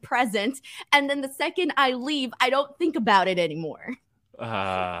up, I'm present, and then the second I leave, I don't think about it anymore.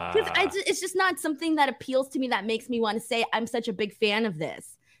 Because it's just not something that appeals to me that makes me want to say I'm such a big fan of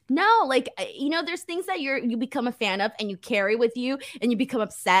this. No, like, there's things that you become a fan of and you carry with you and you become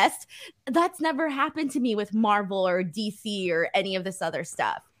obsessed. That's never happened to me with Marvel or DC or any of this other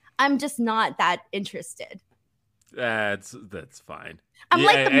stuff. I'm just not that interested. That's fine. I'm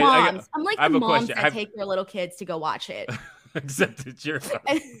like the moms. I'm like the moms that take their little kids to go watch it. Except it's your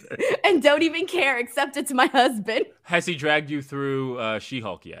and don't even care, except it's my husband. Has he dragged you through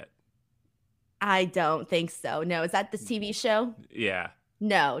She-Hulk yet? I don't think so. No, is that the TV show? Yeah.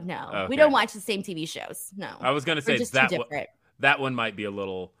 No. Okay. We don't watch the same TV shows. No. I was gonna say that one might be a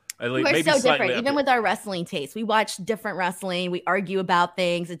little. We're maybe so different, even with our wrestling taste. We watch different wrestling. We argue about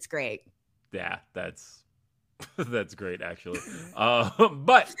things. It's great. Yeah, that's great actually.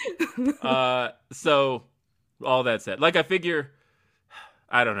 But so all that said, like I figure,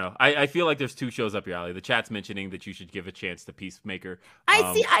 I don't know. I feel like there's two shows up your alley. The chat's mentioning that you should give a chance to Peacemaker.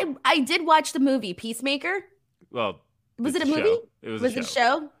 I did watch the movie Peacemaker. Well, was it a movie? It was a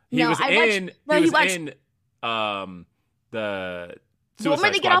show. He was in the one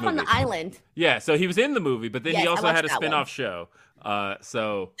where they get off on the island. Yeah, so he was in the movie, but then he also had a spin-off show.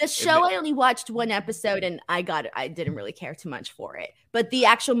 So the show I only watched one episode and I didn't really care too much for it. But the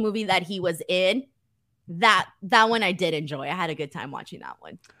actual movie that he was in, that one I did enjoy. I had a good time watching that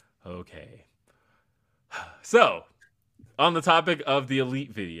one. Okay. So, on the topic of the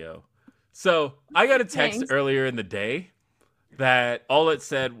Elite video. So, I got a text earlier in the day that all it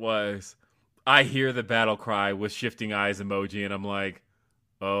said was, I hear the battle cry with shifting eyes emoji, and I'm like,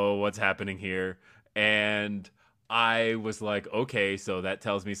 oh, what's happening here? And I was like, okay, so that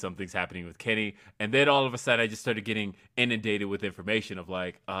tells me something's happening with Kenny. And then all of a sudden, I just started getting inundated with information of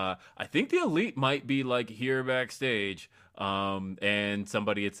like, I think the Elite might be like here backstage. And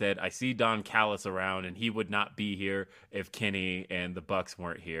somebody had said, I see Don Callis around, and he would not be here if Kenny and the Bucks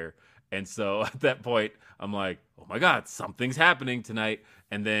weren't here. And so at that point, I'm like, oh my God, something's happening tonight.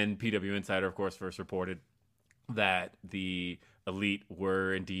 And then PW Insider, of course, first reported that the Elite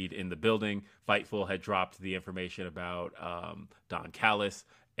were indeed in the building. Fightful had dropped the information about Don Callis.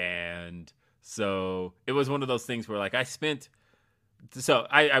 And so it was one of those things where like I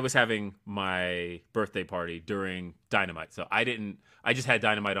was having my birthday party during Dynamite. So I just had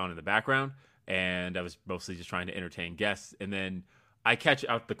Dynamite on in the background, and I was mostly just trying to entertain guests. And then I catch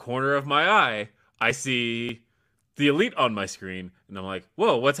out the corner of my eye, I see the Elite on my screen, and I'm like,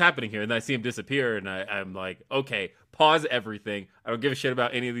 whoa, what's happening here? And then I see him disappear, and I'm like, okay, pause everything. I don't give a shit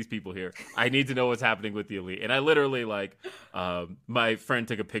about any of these people here. I need to know what's happening with the Elite. And I literally, like, my friend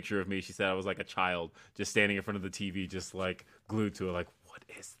took a picture of me. She said I was like a child just standing in front of the TV, just like glued to it, like, what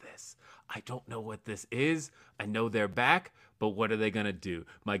is this? I don't know what this is. I know they're back, but what are they going to do?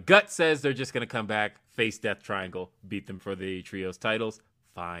 My gut says they're just going to come back, face Death Triangle, beat them for the trios titles.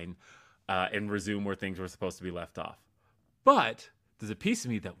 Fine. And resume where things were supposed to be left off. But there's a piece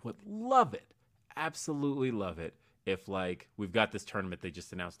of me that would love it, absolutely love it, if like we've got this tournament they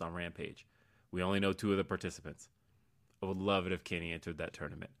just announced on Rampage. We only know 2 of the participants. I would love it if Kenny entered that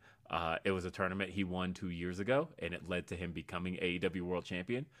tournament. It was a tournament he won 2 years ago, and it led to him becoming AEW World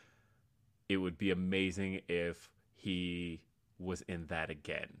Champion. It would be amazing if he was in that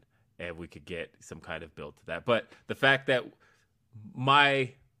again, and we could get some kind of build to that. But the fact that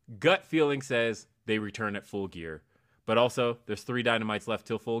my gut feeling says they return at Full Gear, but also there's 3 Dynamites left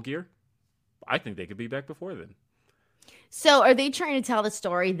till Full Gear, I think they could be back before then. So are they trying to tell the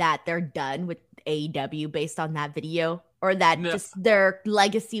story that they're done with AEW based on that video, or that just their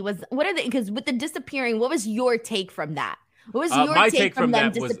legacy was, what are they, because with the disappearing, what was your take from that? What was your take from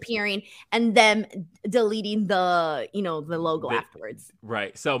them disappearing and them deleting the logo afterwards?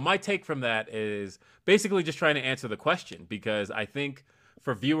 Right. So my take from that is basically just trying to answer the question, because I think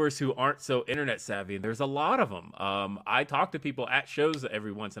for viewers who aren't so internet savvy, and there's a lot of them. I talk to people at shows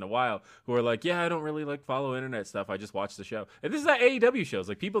every once in a while who are like, yeah, I don't really like follow internet stuff. I just watch the show. And this is at AEW shows.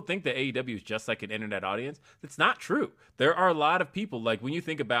 Like, people think that AEW is just like an internet audience. That's not true. There are a lot of people, like when you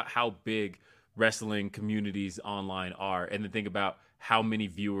think about how big wrestling communities online are, and then think about how many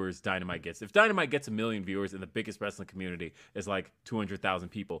viewers Dynamite gets. If Dynamite gets 1 million viewers and the biggest wrestling community is like 200,000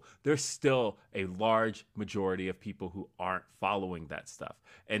 people, there's still a large majority of people who aren't following that stuff.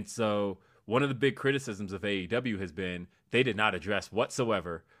 And so one of the big criticisms of AEW has been they did not address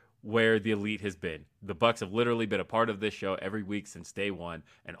whatsoever where the Elite has been. The Bucks have literally been a part of this show every week since day one,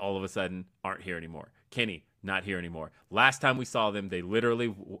 and all of a sudden aren't here anymore. Kenny, not here anymore. Last time we saw them, they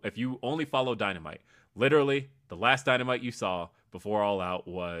literally, if you only follow Dynamite, literally the last Dynamite you saw before All Out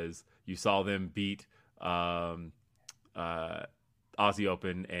was you saw them beat Aussie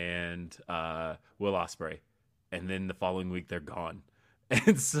Open and Will Ospreay, and then the following week they're gone.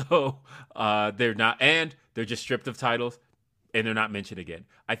 And so they're not, and they're just stripped of titles, and they're not mentioned again.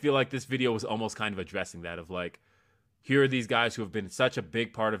 I feel like this video was almost kind of addressing that, of like, here are these guys who have been such a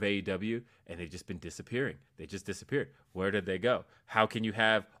big part of AEW, and they've just been disappearing. They just disappeared. Where did they go? How can you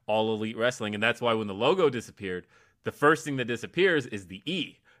have All Elite Wrestling. And that's why when the logo disappeared, the first thing that disappears is the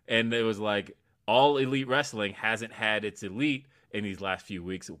E. And it was like, All Elite Wrestling hasn't had its elite in these last few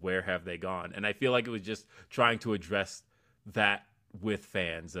weeks. Where have they gone? And I feel like it was just trying to address that with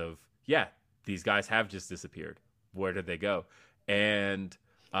fans of, yeah, these guys have just disappeared. Where did they go? And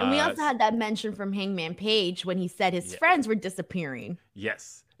we also had that mention from Hangman Page when he said his friends were disappearing.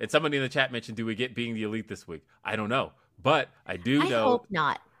 Yes. And somebody in the chat mentioned, do we get Being the Elite this week? I don't know. But I do know. I hope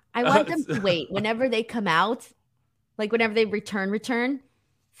not. I want them to wait. Whenever they come out, like whenever they return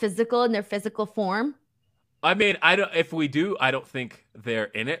physical in their physical form. I mean, if we do, I don't think they're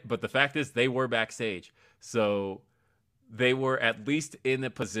in it. But the fact is they were backstage. So they were at least in a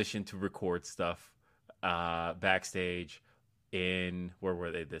position to record stuff backstage. Where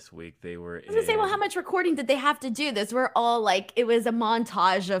were they this week? They were in... I was going to say, well, how much recording did they have to do? This were all like, it was a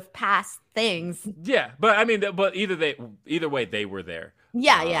montage of past things. Yeah, but I mean, either way, they were there.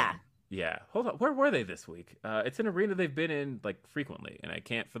 Yeah. Yeah. Hold on. Where were they this week? It's an arena they've been in like frequently, and I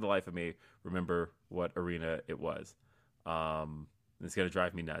can't for the life of me remember what arena it was. It's going to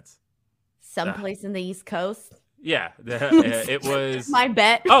drive me nuts. Someplace in the East Coast? Yeah, it was my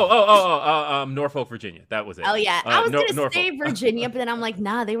bet. Norfolk, Virginia. That was it. Oh yeah, I was gonna say Virginia, but then I'm like,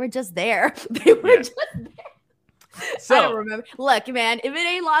 nah, they were just there. They were just there. So, I don't remember. Look, man, if it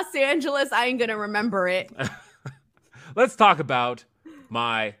ain't Los Angeles, I ain't gonna remember it. Let's talk about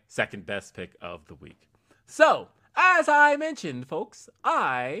my second best pick of the week. So, as I mentioned, folks,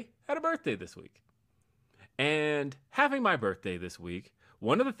 I had a birthday this week, and having my birthday this week.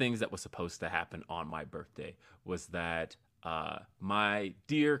 One of the things that was supposed to happen on my birthday was that my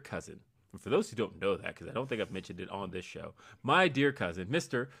dear cousin, and for those who don't know that, because I don't think I've mentioned it on this show, my dear cousin,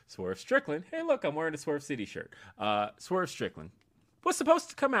 Mr. Swerve Strickland, hey, look, I'm wearing a Swerve City shirt. Swerve Strickland was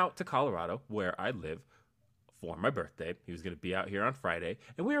supposed to come out to Colorado, where I live, for my birthday. He was going to be out here on Friday,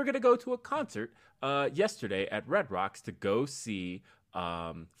 and we were going to go to a concert yesterday at Red Rocks to go see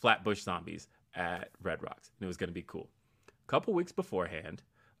Flatbush Zombies at Red Rocks, and it was going to be cool. Couple weeks beforehand,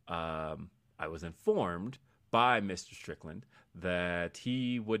 I was informed by Mr. Strickland that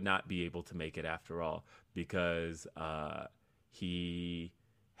he would not be able to make it after all because he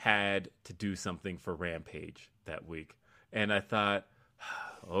had to do something for Rampage that week. And I thought,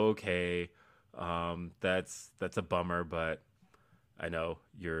 okay, that's a bummer, but I know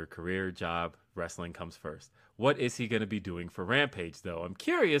your career, job, wrestling comes first. What is he going to be doing for Rampage, though? I'm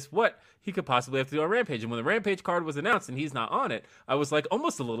curious what he could possibly have to do on Rampage. And when the Rampage card was announced and he's not on it, I was like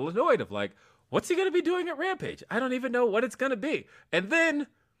almost a little annoyed of like, what's he going to be doing at Rampage? I don't even know what it's going to be. And then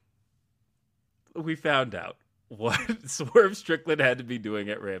we found out what Swerve Strickland had to be doing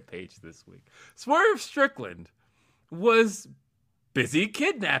at Rampage this week. Swerve Strickland was busy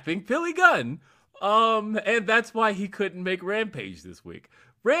kidnapping Billy Gunn. And that's why he couldn't make Rampage this week.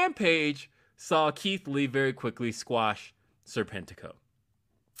 Rampage saw Keith Lee very quickly squash Serpentico.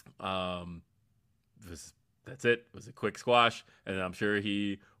 That's it. It was a quick squash, and I'm sure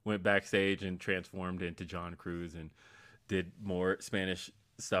he went backstage and transformed into John Cruz and did more Spanish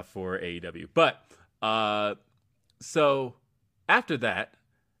stuff for AEW. But so after that,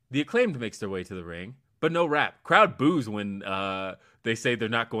 the Acclaimed makes their way to the ring, but no rap. Crowd boos when they say they're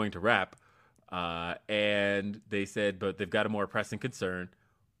not going to rap. And they said, but they've got a more pressing concern.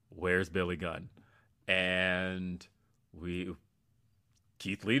 Where's Billy Gunn? And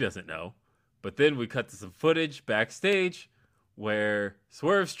Keith Lee doesn't know. But then we cut to some footage backstage where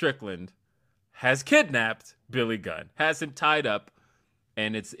Swerve Strickland has kidnapped Billy Gunn, has him tied up,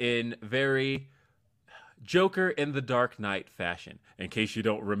 and it's in very Joker in the Dark Knight fashion. In case you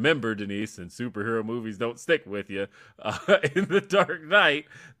don't remember, Denise, and superhero movies don't stick with you, in the Dark Knight,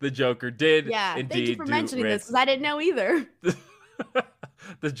 the Joker did indeed thank you for mentioning this, because I didn't know either.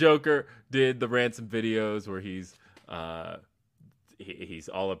 The Joker did the ransom videos where he's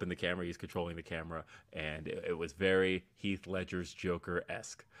all up in the camera, he's controlling the camera, and it was very Heath Ledger's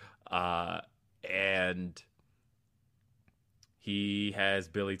Joker-esque. And he has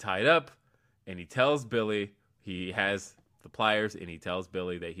Billy tied up, and he tells Billy, he has the pliers, and he tells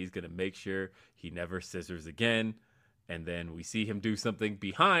Billy that he's going to make sure he never scissors again. And then we see him do something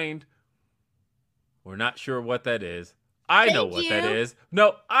behind. We're not sure what that is. I know what that is.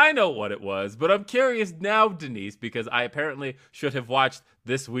 No, I know what it was, but I'm curious now, Denise, because I apparently should have watched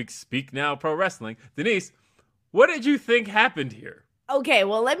this week's Speak Now Pro Wrestling. Denise, what did you think happened here? Okay,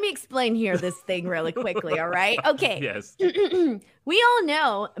 well, let me explain this thing really quickly, all right? Okay. Yes. We all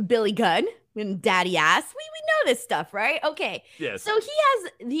know Billy Gunn, And daddy ass. We know this stuff, right? Okay. Yes. So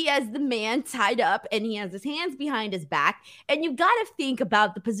he has the man tied up and he has his hands behind his back. And you got to think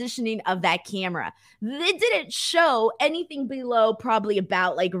about the positioning of that camera. They didn't show anything below probably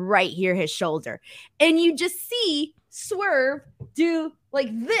about like right here, his shoulder. And you just see Swerve do like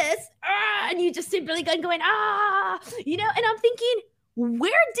this. And you just see Billy Gunn going, you know, and I'm thinking,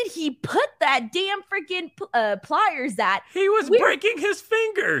 where did he put that damn freaking pliers at? He was breaking his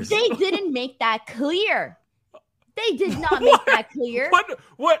fingers. They didn't make that clear. They did not make that clear.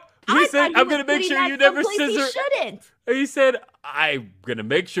 What? He said, I'm going to make sure you never scissor. He shouldn't. He said, I'm going to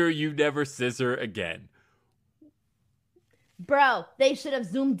make sure you never scissor again. Bro, they should have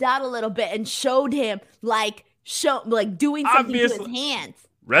zoomed out a little bit and showed him like doing something to his hands.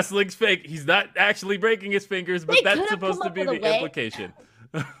 Wrestling's fake. He's not actually breaking his fingers, but that's supposed to be the implication.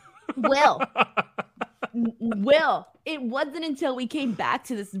 Will, it wasn't until we came back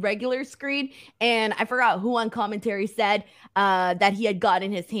to this regular screen and I forgot who on commentary said that he had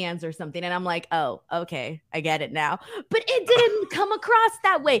gotten his hands or something. And I'm like, oh, okay, I get it now. But it didn't come across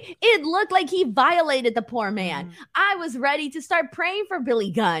that way. It looked like he violated the poor man. I was ready to start praying for Billy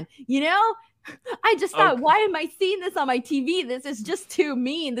Gunn, you know? I just thought, why am I seeing this on my TV? This is just too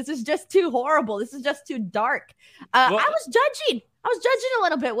mean. This is just too horrible. This is just too dark. I was judging a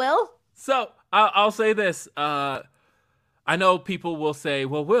little bit, Will. So I'll say this. I know people will say,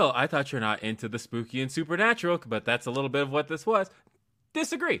 well, Will, I thought you're not into the spooky and supernatural, but that's a little bit of what this was.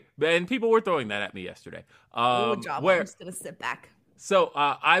 Disagree. And people were throwing that at me yesterday. Good job. I'm just going to sit back. So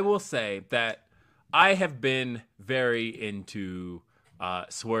I will say that I have been very into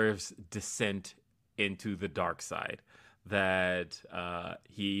Swerve's descent into the dark side, that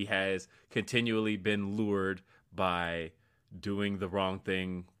he has continually been lured by doing the wrong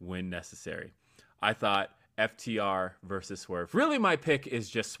thing when necessary. I thought FTR versus Swerve. Really, my pick is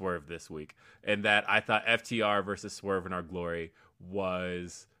just Swerve this week, and that I thought FTR versus Swerve in Our Glory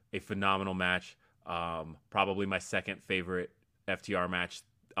was a phenomenal match. Probably my second favorite FTR match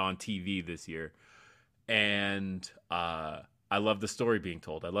on TV this year. And I love the story being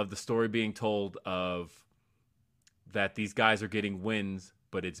told. I love the story being told of that these guys are getting wins,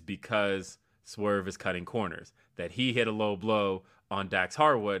 but it's because Swerve is cutting corners, that he hit a low blow on Dax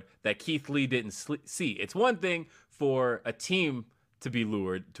Harwood that Keith Lee didn't see. It's one thing for a team to be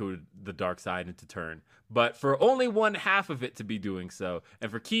lured to the dark side and to turn, but for only one half of it to be doing so, and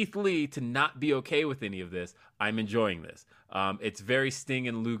for Keith Lee to not be okay with any of this, I'm enjoying this. It's very Sting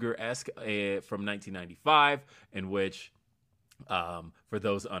and Luger-esque from 1995, in which, for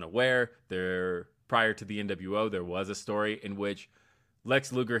those unaware, prior to the NWO, there was a story in which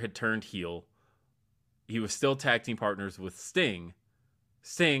Lex Luger had turned heel. He was still tag team partners with Sting,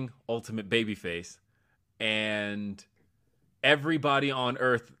 ultimate babyface, and everybody on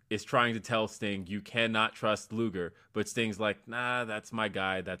Earth is trying to tell Sting, you cannot trust Luger. But Sting's like, nah, that's my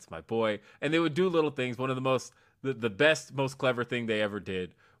guy, that's my boy. And they would do little things. One of the best, most clever thing they ever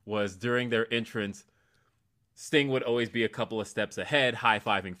did was during their entrance, Sting would always be a couple of steps ahead,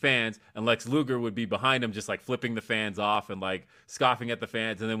 high-fiving fans, and Lex Luger would be behind him just like flipping the fans off and like scoffing at the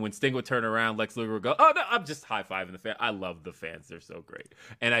fans. And then when Sting would turn around, Lex Luger would go, oh, no, I'm just high-fiving the fans. I love the fans. They're so great.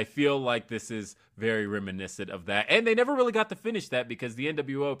 And I feel like this is very reminiscent of that. And they never really got to finish that because the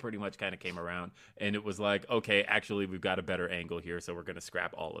NWO pretty much kind of came around and it was like, okay, actually, we've got a better angle here, so we're going to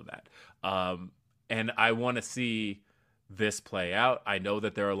scrap all of that. And I want to see this play out. I know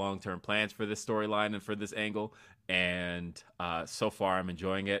that there are long-term plans for this storyline and for this angle, and so far I'm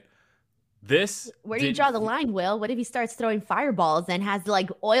enjoying it. Where do you draw the line, Will? What if he starts throwing fireballs and has like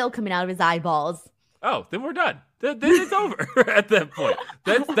oil coming out of his eyeballs? Oh, then we're done. Then it's over at that point.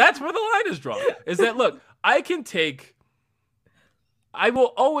 That's where the line is drawn. Is that, look, I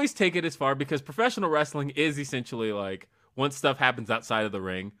will always take it as far, because professional wrestling is essentially like, once stuff happens outside of the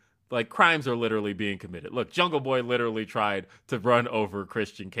ring, like, crimes are literally being committed. Look, Jungle Boy literally tried to run over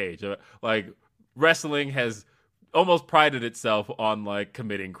Christian Cage. Like, wrestling has almost prided itself on, like,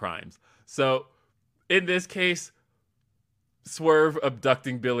 committing crimes. So, in this case, Swerve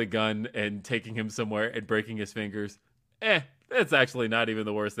abducting Billy Gunn and taking him somewhere and breaking his fingers, that's actually not even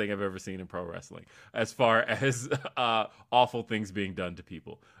the worst thing I've ever seen in pro wrestling, as far as awful things being done to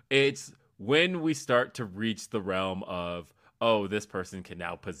people. It's when we start to reach the realm of, oh, this person can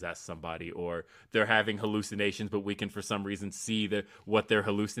now possess somebody, or they're having hallucinations, but we can for some reason see what they're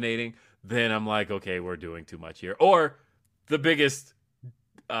hallucinating, then I'm like, okay, we're doing too much here. Or the biggest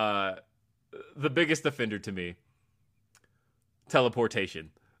offender to me, teleportation.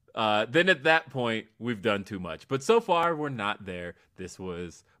 then at that point, we've done too much. But so far, we're not there. This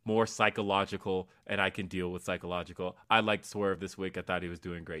was more psychological, and I can deal with psychological. I liked Swerve this week. I thought he was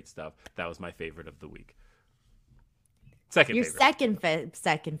doing great stuff. That was my favorite of the week. Your second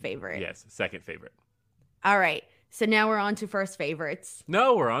favorite. Yes, second favorite. All right. So now we're on to first favorites.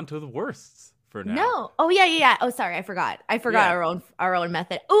 No, we're on to the worsts for now. No. Oh, yeah. Oh, sorry. I forgot our own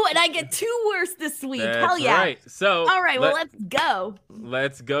method. Oh, and I get 2 worsts this week. That's Hell yeah. Right. So all right, well, let's go.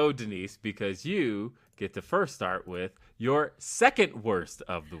 Let's go, Denise, because you get to first start with your second worst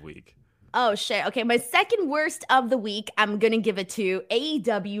of the week. Oh, shit. Okay, my second worst of the week, I'm going to give it to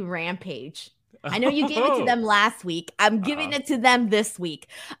AEW Rampage. I know you gave it to them last week. I'm giving it to them this week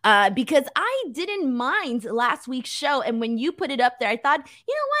because I didn't mind last week's show. And when you put it up there, I thought,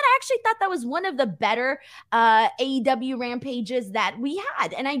 you know what? I actually thought that was one of the better AEW Rampages that we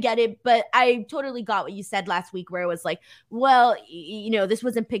had. And I get it, but I totally got what you said last week where it was like, well, this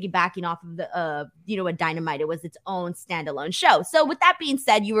wasn't piggybacking off of the, a Dynamite. It was its own standalone show. So with that being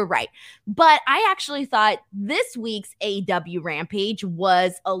said, you were right. But I actually thought this week's AEW Rampage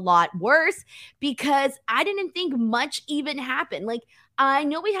was a lot worse, because I didn't think much even happened. Like, I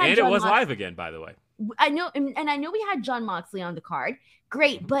know we had and John it was live again, by the way. I know, and I know we had Jon Moxley on the card.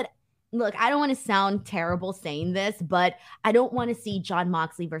 Great, but look, I don't want to sound terrible saying this, but I don't want to see Jon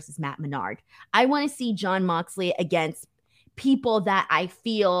Moxley versus Matt Menard. I want to see Jon Moxley against people that I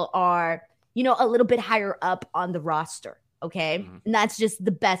feel are, a little bit higher up on the roster, okay? Mm-hmm. And that's just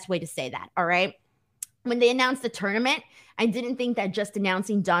the best way to say that, all right? When they announced the tournament, I didn't think that just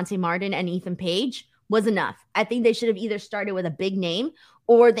announcing Dante Martin and Ethan Page was enough. I think they should have either started with a big name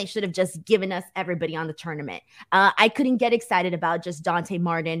or they should have just given us everybody on the tournament. I couldn't get excited about just Dante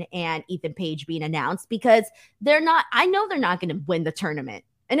Martin and Ethan Page being announced because I know they're not going to win the tournament.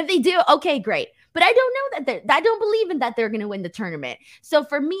 And if they do, okay, great. But I don't know I don't believe in that they're going to win the tournament. So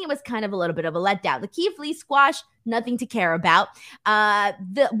for me, it was kind of a little bit of a letdown. The Keith Lee squash, nothing to care about.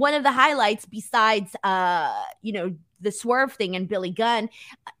 One of the highlights besides, the Swerve thing and Billy Gunn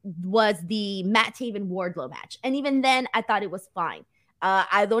was the Matt Taven Wardlow match. And even then, I thought it was fine.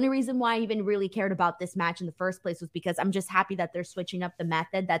 The only reason why I even really cared about this match in the first place was because I'm just happy that they're switching up the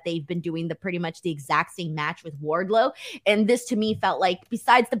method, that they've been doing pretty much the exact same match with Wardlow. And this to me felt like,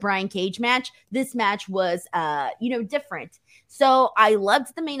 besides the Brian Cage match, this match was, different. So I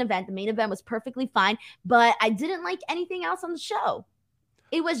loved the main event. The main event was perfectly fine, but I didn't like anything else on the show.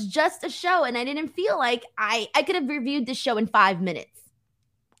 It was just a show, and I didn't feel like I could have reviewed this show in 5 minutes.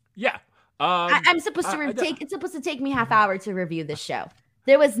 Yeah. I'm supposed to it's supposed to take me half hour to review this show.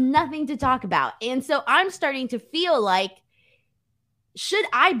 There was nothing to talk about. And so I'm starting to feel like, should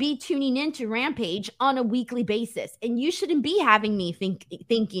I be tuning into Rampage on a weekly basis? And you shouldn't be having me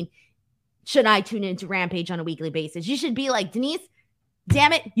thinking, should I tune into Rampage on a weekly basis? You should be like, Denise,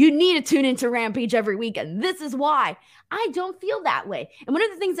 damn it, you need to tune into Rampage every week. And this is why. I don't feel that way. And one of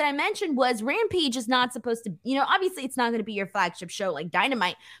the things that I mentioned was Rampage is not supposed to, obviously it's not going to be your flagship show like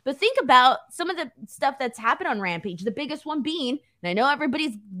Dynamite, but think about some of the stuff that's happened on Rampage. The biggest one being, and I know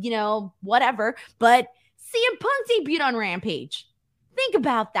everybody's, whatever, but CM Punk debuted on Rampage. Think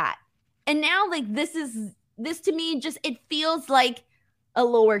about that. And now this to me, just, it feels like a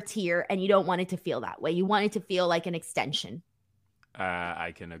lower tier, and you don't want it to feel that way. You want it to feel like an extension.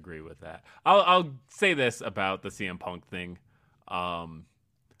 I can agree with that. I'll say this about the CM Punk thing.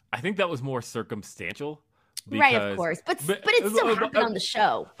 I think that was more circumstantial. Because, right, of course. But it still happened on the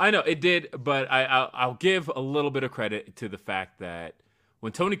show. I know, it did, but I'll give a little bit of credit to the fact that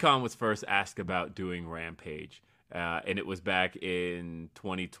when Tony Khan was first asked about doing Rampage, and it was back in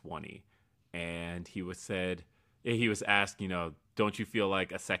 2020, and he was asked, don't you feel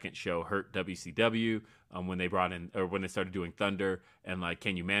like a second show hurt WCW when they brought in, or when they started doing Thunder, and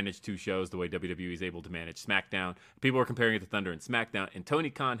can you manage 2 shows the way WWE is able to manage SmackDown? People were comparing it to Thunder and SmackDown, and Tony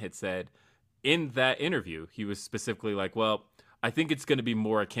Khan had said in that interview, he was specifically like, well, I think it's going to be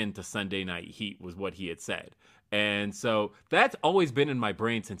more akin to Sunday Night Heat, was what he had said. And so that's always been in my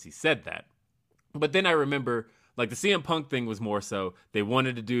brain since he said that. But then I remember, the CM Punk thing was more so they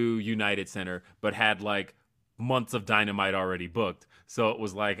wanted to do United Center, but had months of Dynamite already booked. So it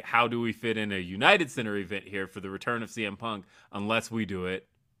was like, how do we fit in a United Center event here for the return of CM Punk unless we do it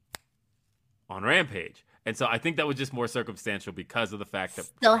on Rampage? And so I think that was just more circumstantial because of the fact that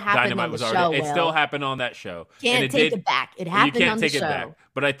Dynamite was already, it still happened on that show. Can't take it back. It happened on the show. You can't take it back.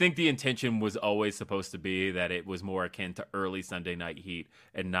 But I think the intention was always supposed to be that it was more akin to early Sunday Night Heat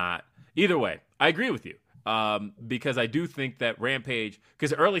and not, either way. I agree with you. Because I do think that Rampage,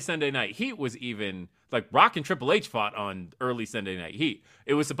 because early Sunday Night Heat was even, Rock and Triple H fought on early Sunday Night Heat.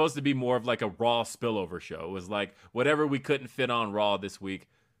 It was supposed to be more of a Raw spillover show. It was whatever we couldn't fit on Raw this week,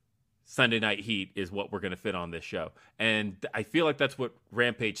 Sunday Night Heat is what we're going to fit on this show. And I feel like that's what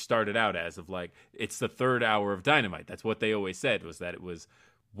Rampage started out as, of like, it's the third hour of Dynamite. That's what they always said, was that it was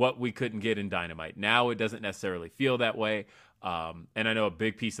what we couldn't get in Dynamite. Now it doesn't necessarily feel that way. And I know a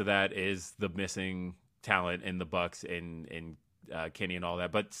big piece of that is the missing talent in the Bucks and Kenny and all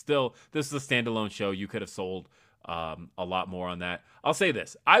that. But still, this is a standalone show. You could have sold a lot more on that. I'll say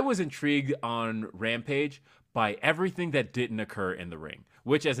this. I was intrigued on Rampage by everything that didn't occur in the ring,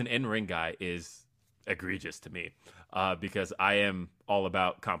 which as an in-ring guy is egregious to me, because I am all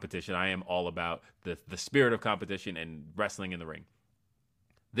about competition. I am all about the spirit of competition and wrestling in the ring.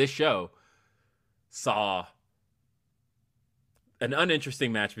 This show saw an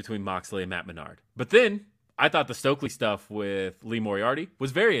uninteresting match between Moxley and Matt Menard. But then I thought the Stokely stuff with Lee Moriarty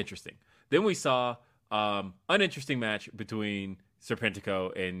was very interesting. Then we saw uninteresting match between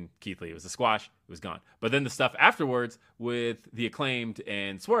Serpentico and Keith Lee. It was a squash. It was gone. But then the stuff afterwards with the Acclaimed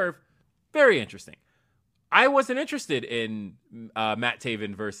and Swerve, very interesting. I wasn't interested in Matt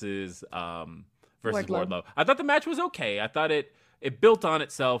Taven versus Wardlow. I thought the match was okay. I thought it built on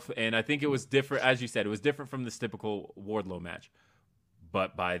itself, and I think it was different. As you said, it was different from this typical Wardlow match.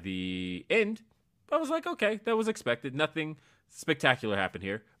 But by the end, I was like, okay, that was expected. Nothing spectacular happened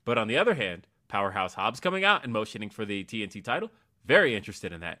here. But on the other hand, Powerhouse Hobbs coming out and motioning for the TNT title, very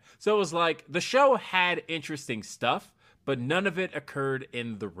interested in that. So it was like the show had interesting stuff, but none of it occurred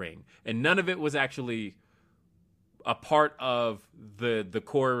in the ring. And none of it was actually a part of the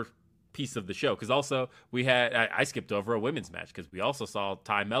core piece of the show. Because also we had, I skipped over a women's match because we also saw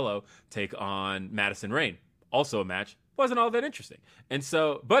Ty Mello take on Madison Rayne. Also a match. Wasn't all that interesting. And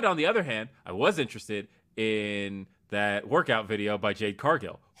so, but on the other hand, I was interested in that workout video by Jade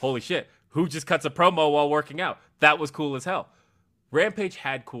Cargill. Holy shit. Who just cuts a promo while working out? That was cool as hell. Rampage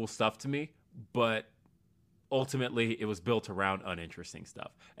had cool stuff to me, but ultimately it was built around uninteresting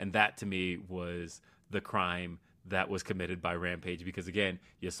stuff. And that to me was the crime that was committed by Rampage, because again,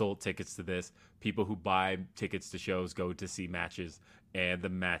 you sold tickets to this. People who buy tickets to shows go to see matches, and the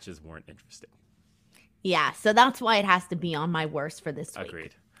matches weren't interesting. Yeah, so that's why it has to be on my worst for this week.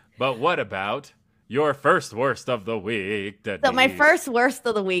 Agreed. But what about your first worst of the week, Denise? So my first worst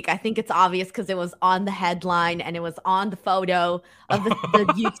of the week, I think it's obvious because it was on the headline and it was on the photo of the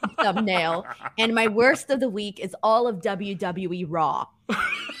YouTube thumbnail. And my worst of the week is all of WWE Raw.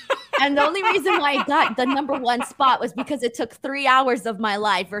 And the only reason why I got the number one spot was because it took 3 hours of my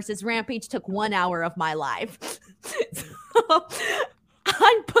life versus Rampage took 1 hour of my life. So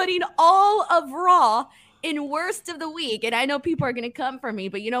I'm putting all of Raw in worst of the week. And I know people are going to come for me,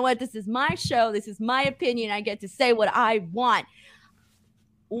 but you know what? This is my show. This is my opinion. I get to say what I want.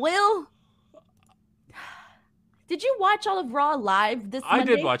 Will, did you watch all of Raw live this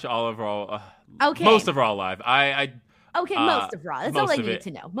Monday? I did watch all of Raw. Okay. Most of Raw live. Okay, most of Raw. That's all I need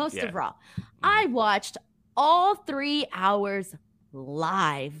to know. Most of Raw. I watched all 3 hours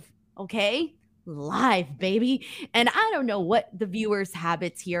live. Okay? Live, baby. And I don't know what the viewers'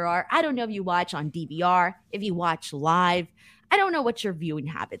 habits here are. I don't know if you watch on DVR, if you watch live. I don't know what your viewing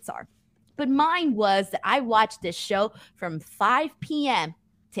habits are. But mine was that I watched this show from 5 p.m.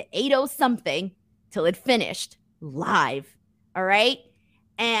 to 8:00 something till it finished live. All right?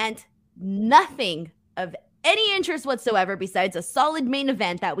 And nothing of any interest whatsoever besides a solid main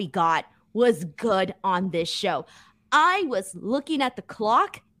event that we got was good on this show. I was looking at the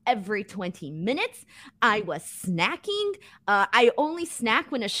clock every 20 minutes. I was snacking. I only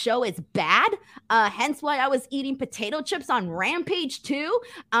snack when a show is bad. Hence why I was eating potato chips on Rampage too.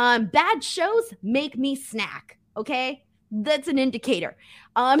 Bad shows make me snack. Okay. That's an indicator.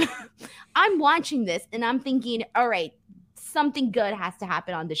 I'm watching this and I'm thinking, all right, something good has to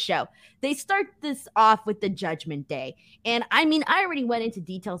happen on the show. They start this off with the Judgment Day. And I mean, I already went into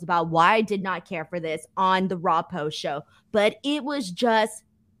details about why I did not care for this on the Raw Post show, but it was just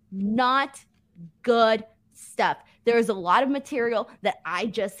not good stuff. There's a lot of material that I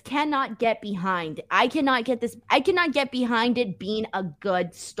just cannot get behind. I cannot get behind it being a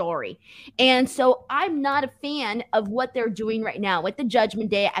good story. And so I'm not a fan of what they're doing right now with the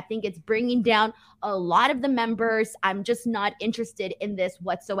Judgment Day. I think it's bringing down a lot of the members. I'm just not interested in this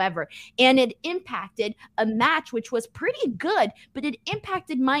whatsoever. And it impacted a match which was pretty good, but it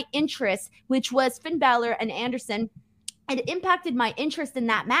impacted my interest, which was Finn Balor and Anderson. It impacted my interest in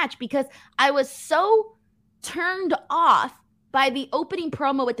that match because I was so turned off by the opening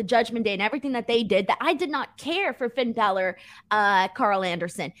promo with the Judgment Day and everything that they did that I did not care for Finn Balor, Carl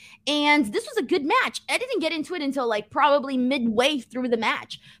Anderson. And this was a good match. I didn't get into it until like probably midway through the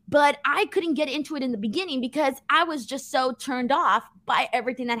match, but I couldn't get into it in the beginning because I was just so turned off by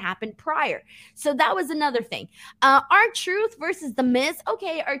everything that happened prior. So that was another thing. R-Truth versus The Miz.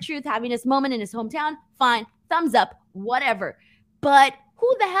 Okay, R-Truth having his moment in his hometown. Fine. Thumbs up. Whatever. But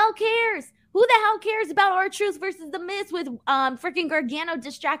who the hell cares? Who the hell cares about R-Truth versus The Miz with freaking Gargano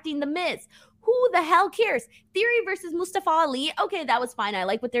distracting The Miz? Who the hell cares? Theory versus Mustafa Ali. Okay, that was fine. I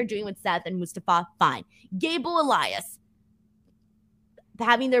like what they're doing with Seth and Mustafa. Fine. Gable Elias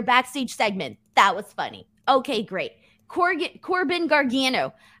having their backstage segment. That was funny. Okay, great. Corbin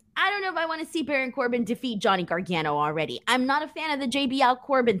Gargano. I don't know if I want to see Baron Corbin defeat Johnny Gargano already. I'm not a fan of the JBL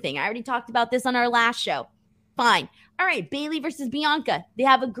Corbin thing. I already talked about this on our last show. Fine. All right, Bayley versus Bianca. They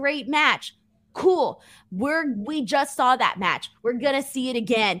have a great match. Cool. We just saw that match. We're going to see it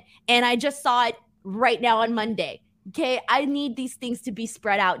again. And I just saw it right now on Monday. Okay. I need these things to be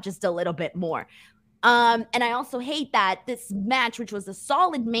spread out just a little bit more. And I also hate that this match, which was a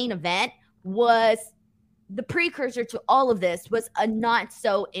solid main event, was the precursor to all of this, was a not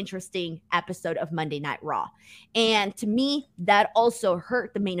so interesting episode of Monday Night Raw. And to me, that also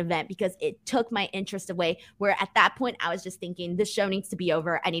hurt the main event because it took my interest away, where at that point I was just thinking this show needs to be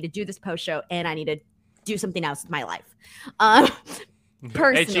over. I need to do this post show and I need to do something else with my life.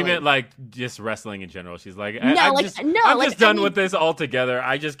 Personally. And she meant like just wrestling in general. She's like, I'm just done with this altogether.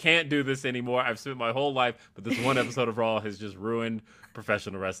 I just can't do this anymore. I've spent my whole life, but this one episode of Raw has just ruined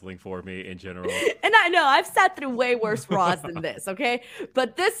professional wrestling for me in general. And I know I've sat through way worse Raws than this, okay?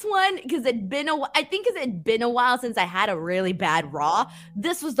 But this one, because it'd been a while since I had a really bad Raw.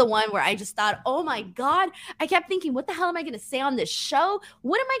 This was the one where I just thought, oh my God. I kept thinking, what the hell am I going to say on this show?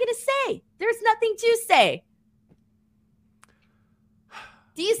 What am I going to say? There's nothing to say.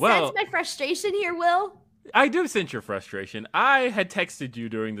 Do you sense my frustration here, Will? I do sense your frustration. I had texted you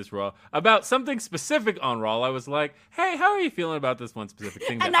during this Raw about something specific on Raw. I was like, hey, how are you feeling about this one specific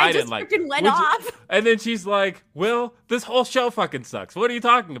thing that I didn't like? And I just freaking went off. And then she's like, Will, this whole show fucking sucks. What are you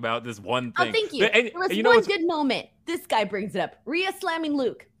talking about? This one thing. Oh, thank you. There was one good moment. This guy brings it up. Rhea slamming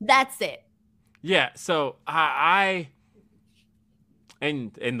Luke. That's it. Yeah, so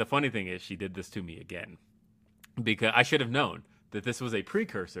and the funny thing is she did this to me again because I should have known that this was a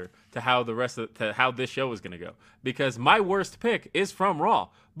precursor to how how this show was going to go. Because my worst pick is from Raw.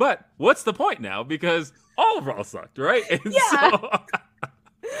 But what's the point now? Because all of Raw sucked, right? And yeah.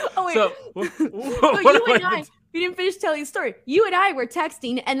 Oh, wait. So, you didn't finish telling the story. You and I were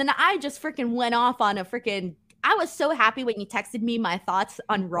texting, and then I just freaking went off on I was so happy when you texted me my thoughts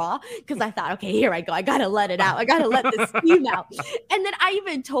on Raw because I thought, okay, here I go. I got to let it out. I got to let this steam out. And then I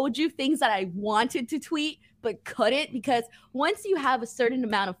even told you things that I wanted to tweet but couldn't, because once you have a certain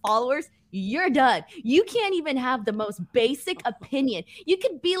amount of followers, you're done. You can't even have the most basic opinion. You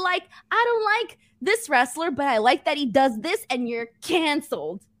could be like, I don't like this wrestler, but I like that he does this, and you're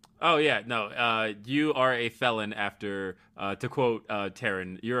canceled. Oh, yeah. No, you are a felon after, to quote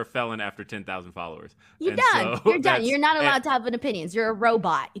Taryn, you're a felon after 10,000 followers. You're done. So you're done. You're not allowed to have an opinions. You're a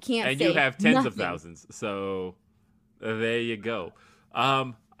robot. You can't say And you have tens nothing. Of thousands. So there you go.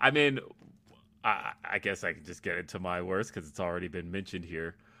 I mean, I guess I can just get into my worst because it's already been mentioned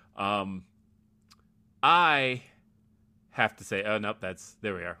here. I have to say, oh, nope,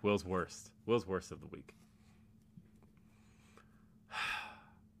 there we are. Will's worst. Will's worst of the week.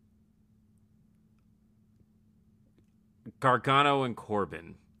 Gargano and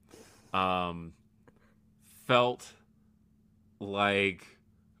Corbin felt like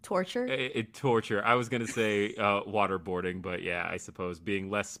torture. Torture. I was gonna say waterboarding, but yeah, I suppose being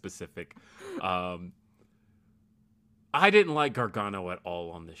less specific. I didn't like Gargano at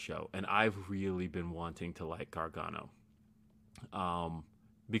all on this show, and I've really been wanting to like Gargano,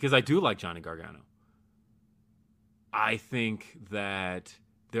 because I do like Johnny Gargano. I think that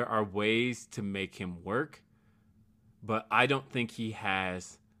there are ways to make him work, but I don't think he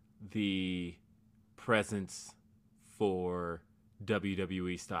has the presence for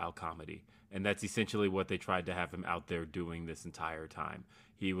WWE style comedy. And that's essentially what they tried to have him out there doing this entire time.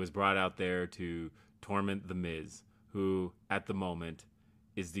 He was brought out there to torment The Miz, who at the moment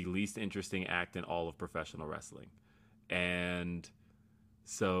is the least interesting act in all of professional wrestling. And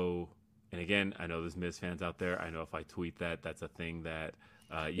so, and again, I know there's Miz fans out there. I know if I tweet that, that's a thing that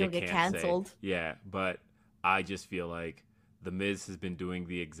you You'll can't get canceled. say. Yeah, but I just feel like The Miz has been doing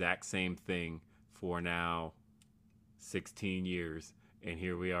the exact same thing for now 16 years. And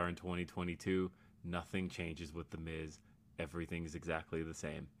here we are in 2022. Nothing changes with The Miz. Everything is exactly the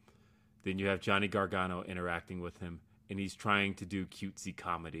same. Then you have Johnny Gargano interacting with him and he's trying to do cutesy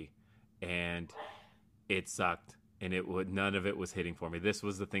comedy, and it sucked. And none of it was hitting for me. This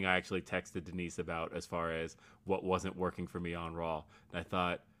was the thing I actually texted Denise about as far as what wasn't working for me on Raw. And I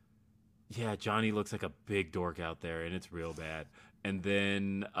thought, yeah, Johnny looks like a big dork out there, and it's real bad. And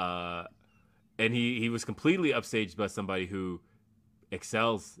then, and he was completely upstaged by somebody who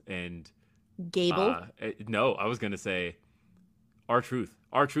excels. And Gable? No, I was gonna say R-Truth.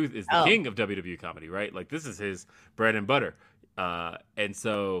 R-Truth is the king of WWE comedy, right? Like, this is his bread and butter. And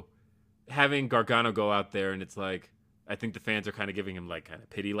so having Gargano go out there, and it's like, I think the fans are kind of giving him like kind of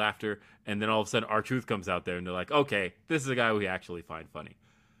pity laughter, and then all of a sudden R-Truth comes out there and they're like, okay, this is a guy we actually find funny.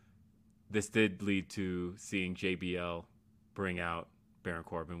 This did lead to seeing JBL bring out Baron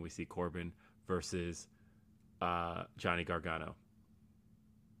Corbin. We see Corbin versus Johnny Gargano.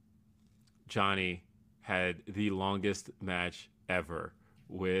 Johnny had the longest match ever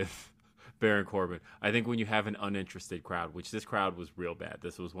with Baron Corbin. I think when you have an uninterested crowd, which this crowd was real bad.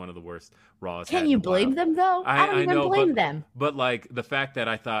 This was one of the worst Raws. Can you blame them though? I don't even blame them. But like the fact that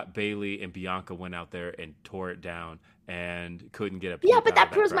I thought Bayley and Bianca went out there and tore it down and couldn't get a yeah, but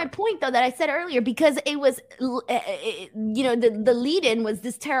that proves my point though that I said earlier, because it was the lead-in was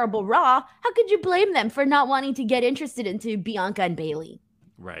this terrible Raw. How could you blame them for not wanting to get interested into Bianca and Bayley?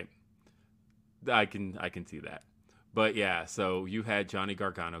 Right. I can see that. But yeah, so you had Johnny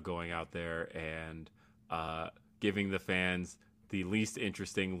Gargano going out there and giving the fans the least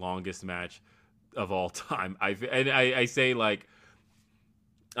interesting, longest match of all time. I say, like,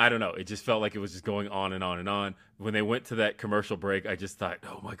 I don't know. It just felt like it was just going on and on and on. When they went to that commercial break, I just thought,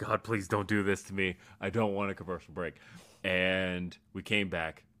 oh my God, please don't do this to me. I don't want a commercial break. And we came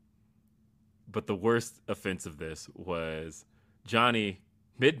back. But the worst offense of this was Johnny,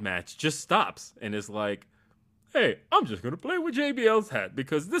 mid-match, just stops and is like, hey, I'm just going to play with JBL's hat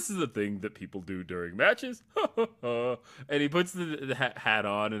because this is a thing that people do during matches. And he puts the hat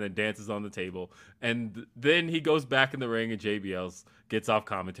on and then dances on the table. And then he goes back in the ring and JBL gets off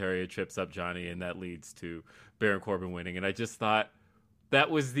commentary and trips up Johnny. And that leads to Baron Corbin winning. And I just thought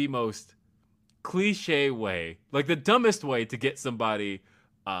that was the most cliche way, like the dumbest way to get somebody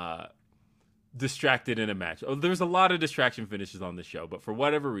distracted in a match. There's a lot of distraction finishes on the show, but for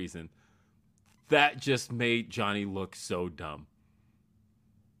whatever reason, that just made Johnny look so dumb.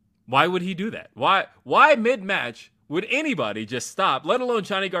 Why would he do that? Why mid-match would anybody just stop, let alone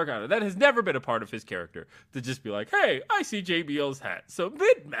Johnny Gargano? That has never been a part of his character, to just be like, hey, I see JBL's hat. So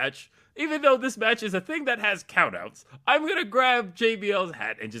mid-match, even though this match is a thing that has countouts, I'm going to grab JBL's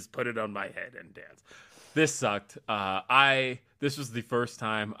hat and just put it on my head and dance. This sucked. This was the first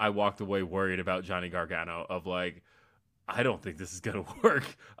time I walked away worried about Johnny Gargano, of like, I don't think this is going to work.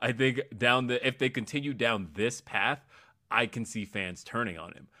 I think if they continue down this path, I can see fans turning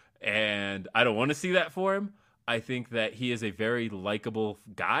on him. And I don't want to see that for him. I think that he is a very likable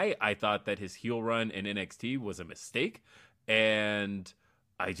guy. I thought that his heel run in NXT was a mistake. And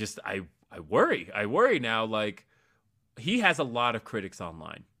I worry. I worry now, like, he has a lot of critics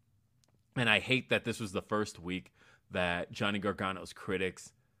online. And I hate that this was the first week that Johnny Gargano's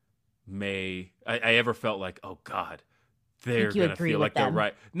critics I ever felt like, oh God, they're going to feel like they're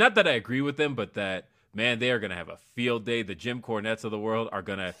right. Not that I agree with them, but that, man, they are going to have a field day. The Jim Cornettes of the world are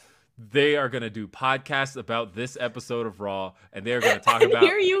going to do podcasts about this episode of Raw, and they're going to talk about.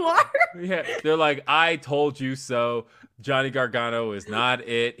 Here you are. Yeah, they're like, I told you so. Johnny Gargano is not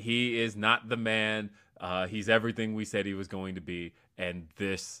it. He is not the man. He's everything we said he was going to be, and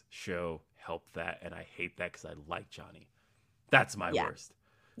this show helped that, and I hate that because I like Johnny. That's my worst.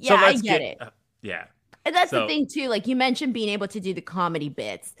 Yeah, so I get it. Yeah. And that's the thing, too. Like, you mentioned being able to do the comedy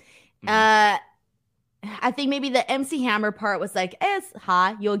bits. Mm-hmm. I think maybe the MC Hammer part was like, it's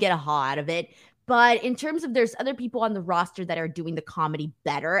ha, you'll get a ha out of it. But in terms of, there's other people on the roster that are doing the comedy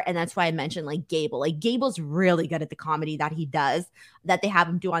better. And that's why I mentioned like Gable. Like, Gable's really good at the comedy that he does, that they have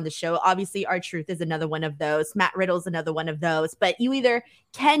him do on the show. Obviously, R-Truth is another one of those. Matt Riddle's another one of those. But you either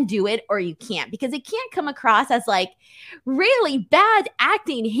can do it or you can't, because it can't come across as like really bad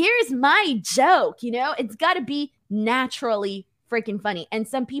acting. Here's my joke. You know, it's got to be naturally freaking funny. And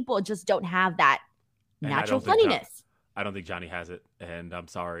some people just don't have that natural funniness. I don't think Johnny has it. And I'm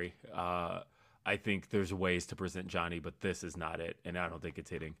sorry. I think there's ways to present Johnny, but this is not it, and I don't think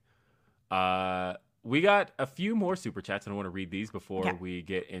it's hitting. We got a few more super chats, and I want to read these before we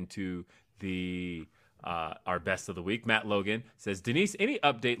get into the our best of the week. Matt Logan says, Denise, any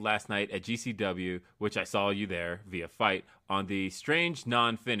update last night at GCW, which I saw you there via Fight, on the strange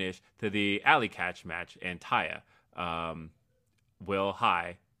non-finish to the Alley Catch match and Taya? Will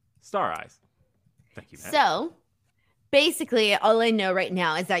High Star Eyes. Thank you, Matt. So, Basically, all I know right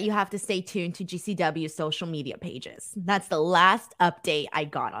now is that you have to stay tuned to GCW's social media pages. That's the last update I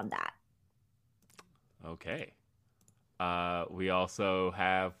got on that. Okay. We also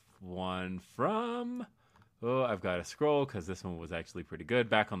have one from... Oh, I've got to scroll because this one was actually pretty good.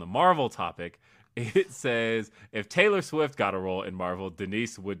 Back on the Marvel topic, it says, if Taylor Swift got a role in Marvel,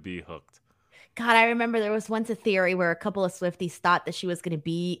 Denise would be hooked. God, I remember there was once a theory where a couple of Swifties thought that she was going to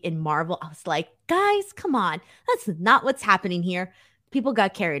be in Marvel. I was like, guys, come on. That's not what's happening here. People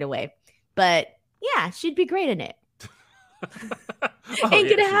got carried away. But yeah, she'd be great in it. Ain't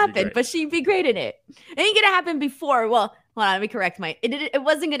gonna happen, but she'd be great in it. Ain't gonna happen before. Well, hold on, let me correct it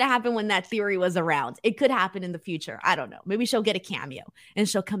wasn't gonna happen when that theory was around. It could happen in the future. I don't know. Maybe she'll get a cameo and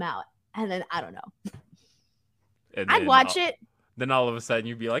she'll come out, and then I don't know. I'd watch it. Then all of a sudden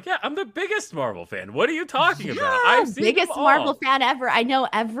you'd be like, yeah, I'm the biggest Marvel fan. What are you talking about? I've seen biggest Marvel fan ever. I know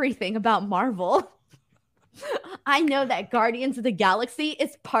everything about Marvel. I know that Guardians of the Galaxy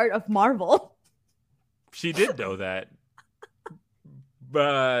is part of Marvel. She did know that.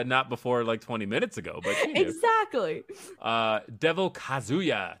 Not before like 20 minutes ago, but she knew. Exactly. Devil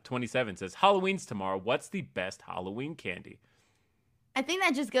Kazuya 27 says, Halloween's tomorrow. What's the best Halloween candy? I think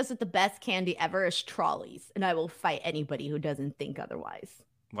that just goes with the best candy ever is Trolleys, and I will fight anybody who doesn't think otherwise.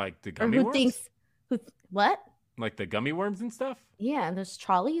 Like the gummy worms? What? Like the gummy worms and stuff? Yeah, there's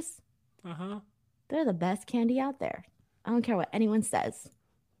Trolleys. Uh-huh. They're the best candy out there. I don't care what anyone says.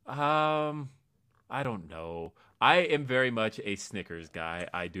 I don't know. I am very much a Snickers guy.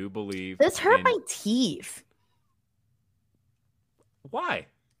 I do believe. This hurt my teeth. Why?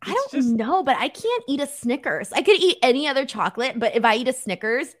 I don't know, but I can't eat a Snickers. I could eat any other chocolate, but if I eat a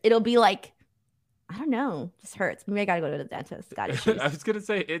Snickers, it'll be like, I don't know, just hurts. Maybe I gotta go to the dentist. Got issues. I was gonna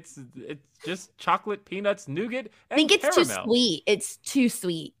say it's just chocolate, peanuts, nougat, and I think it's caramel. too sweet. It's too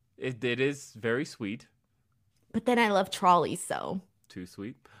sweet. It is very sweet. But then I love Trolleys, so too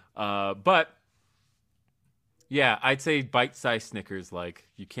sweet. But yeah, I'd say bite-sized Snickers. Like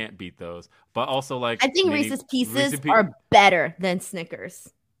you can't beat those. But also like I think Reese's Pieces are better than Snickers.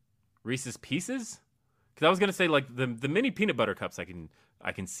 Reese's Pieces? Because I was gonna say like the mini peanut butter cups I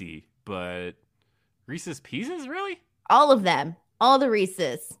can see, but Reese's Pieces, really? All of them, all the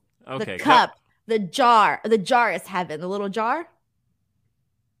Reese's. Okay, the cup, the jar. The jar is heaven. The little jar.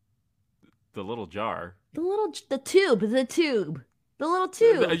 The little jar. The tube. The little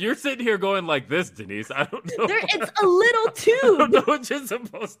tube. You're sitting here going like this, Denise. I don't know. It's a little tube. I don't know what you're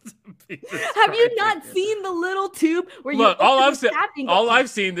supposed to be. Have you not seen the little tube where Look, all I've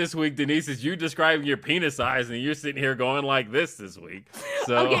seen this week, Denise, is you describing your penis size, and you're sitting here going like this week.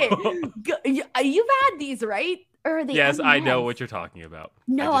 So okay, you've had these, right? Or are they? Yes, M&Ms? I know what you're talking about.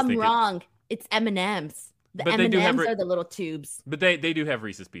 No, I'm wrong. It's M&Ms. The M&Ms are the little tubes. But they do have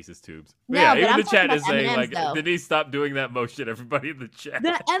Reese's Pieces tubes. But no, yeah, but even I'm the chat is saying M&Ms, like, Denise, stop doing that motion. Everybody in the chat.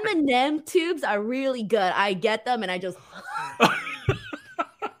 The M&M tubes are really good. I get them and I just.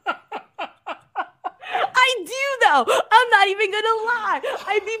 I do though. I'm not even gonna lie.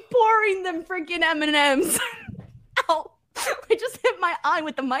 I'd be pouring them freaking M&Ms. Ow! I just hit my eye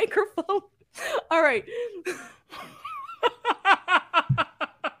with the microphone. All right.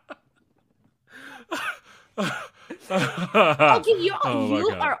 Okay, you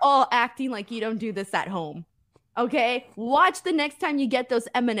are all acting like you don't do this at home. Okay, watch the next time you get those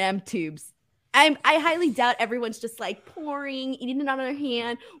M&M tubes. I highly doubt everyone's just like pouring, eating it on their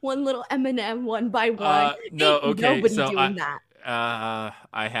hand, one little M&M, one by one. No, okay, nobody so doing that.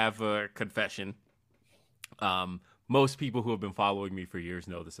 I have a confession. Most people who have been following me for years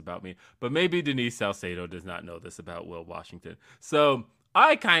know this about me, but maybe Denise Salcedo does not know this about Will Washington. So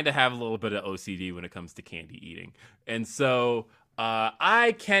I kind of have a little bit of OCD when it comes to candy eating. And so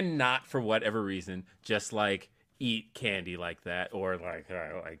I cannot, for whatever reason, just like eat candy like that or like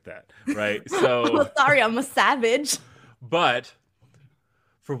that, right? So well, sorry, I'm a savage. But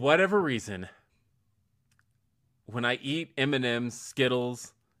for whatever reason, when I eat M&M's,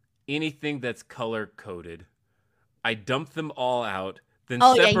 Skittles, anything that's color-coded, I dump them all out, then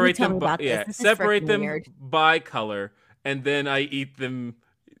separate them by color, and then I eat them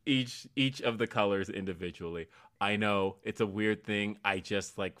each of the colors individually. I know it's a weird thing. I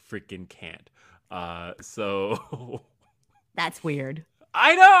just like freaking can't. So that's weird.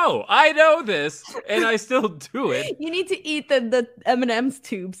 I know this, and I still do it. You need to eat the M&M's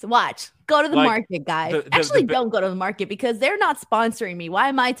tubes. Watch. Go to the market, guys. Actually, don't go to the market because they're not sponsoring me. Why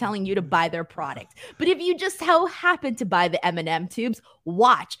am I telling you to buy their product? But if you just so happen to buy the M&M tubes,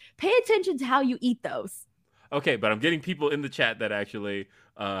 watch. Pay attention to how you eat those. Okay, but I'm getting people in the chat that actually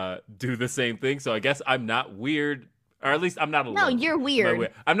do the same thing. So I guess I'm not weird, or at least I'm not alone. No, you're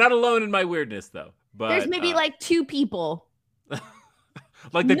weird. I'm not alone in my weirdness, though. But there's maybe like 2 people.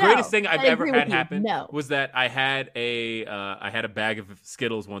 Like the greatest thing I've ever had happen was that I had a bag of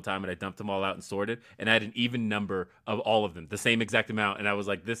Skittles one time and I dumped them all out and sorted, and I had an even number of all of them, the same exact amount, and I was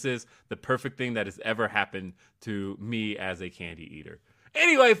like, this is the perfect thing that has ever happened to me as a candy eater.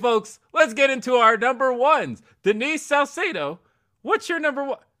 Anyway, folks, let's get into our number ones. Denise Salcedo, what's your number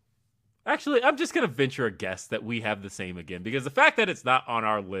one? Actually, I'm just going to venture a guess that we have the same again, because the fact that it's not on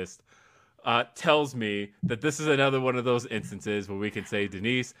our list tells me that this is another one of those instances where we can say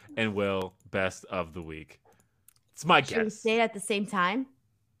Denise and Will best of the week. It's my guess. Should we say it at the same time?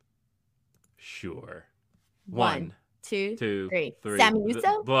 Sure. 1, 2, 3. Sami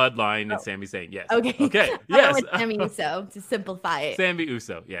Uso? Bloodline and Sami Zayn. Yes. Okay. Yes. Sami Uso to simplify it. Sami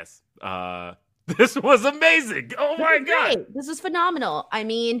Uso. Yes. This was amazing. Oh my God. Great. This was phenomenal. I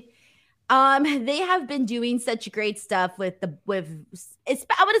mean, they have been doing such great stuff I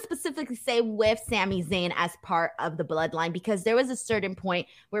want to specifically say with Sami Zayn as part of the bloodline, because there was a certain point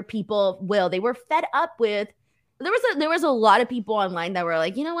where they were fed up with. There was a lot of people online that were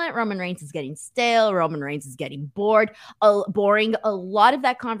like, you know what, Roman Reigns is getting stale. Roman Reigns is getting boring. A lot of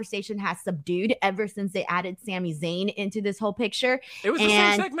that conversation has subdued ever since they added Sami Zayn into this whole picture. It was the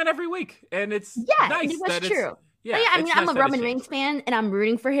same segment every week, and it's nice. It was true. Yeah, I mean, I'm a Roman Reigns fan and I'm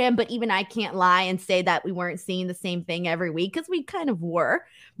rooting for him, but even I can't lie and say that we weren't seeing the same thing every week, because we kind of were.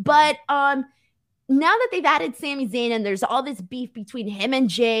 But now that they've added Sami Zayn and there's all this beef between him and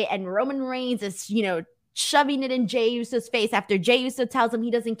Jay, and Roman Reigns is, shoving it in Jey Uso's face after Jey Uso tells him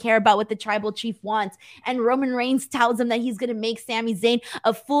he doesn't care about what the tribal chief wants, and Roman Reigns tells him that he's going to make Sami Zayn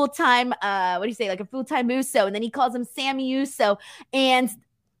a full-time, like a full-time Uso, and then he calls him Sami Uso, and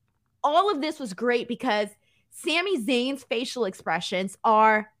all of this was great because Sami Zayn's facial expressions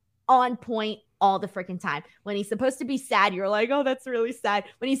are on point all the freaking time. When he's supposed to be sad, you're like, oh, that's really sad.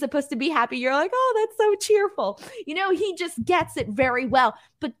 When he's supposed to be happy, you're like, oh, that's so cheerful. He just gets it very well.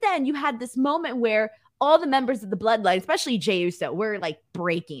 But then you had this moment where all the members of the bloodline, especially Jey Uso, were like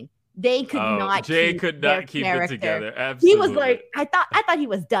breaking. They could not. Jay could not keep it together. Absolutely. He was like, I thought he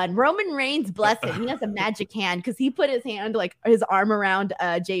was done. Roman Reigns, bless him, he has a magic hand, because he put his arm around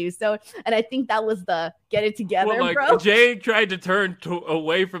Jey Uso, and I think that was the get it together, bro. Jay tried to turn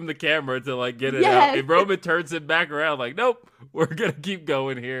away from the camera to get it out, and Roman turns it back around like, nope, we're gonna keep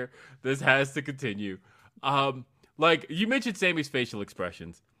going here. This has to continue. You mentioned Sami's facial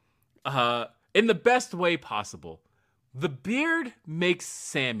expressions, in the best way possible. The beard makes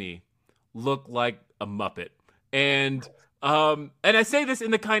Sami look like a Muppet. And I say this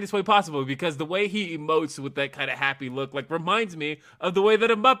in the kindest way possible, because the way he emotes with that kind of happy look reminds me of the way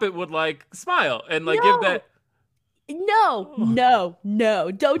that a Muppet would smile and give that. No.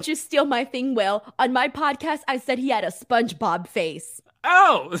 Don't you steal my thing, Will. On my podcast, I said he had a SpongeBob face.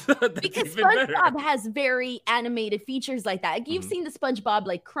 Oh, because SpongeBob has very animated features like that. You've seen the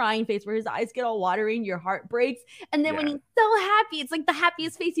SpongeBob crying face where his eyes get all watery and your heart breaks. And then when he's so happy, it's like the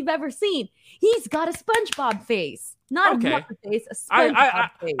happiest face you've ever seen. He's got a SpongeBob face, not a Muppet face, a SpongeBob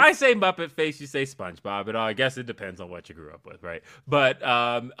face. I say Muppet face, you say SpongeBob, and I guess it depends on what you grew up with, right? But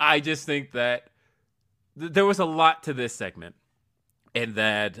I just think that there was a lot to this segment, and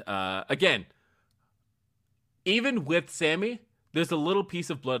that again, even with Sami, there's a little piece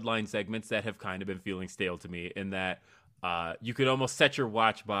of bloodline segments that have kind of been feeling stale to me, in that you could almost set your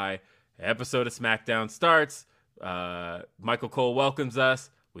watch by episode of SmackDown starts, Michael Cole welcomes us,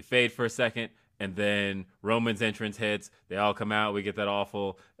 we fade for a second, and then Roman's entrance hits, they all come out, we get that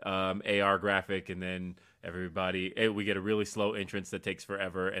awful AR graphic, and then we get a really slow entrance that takes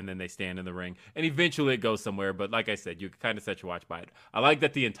forever, and then they stand in the ring, and eventually it goes somewhere. But like I said, you can kind of set your watch by it. I like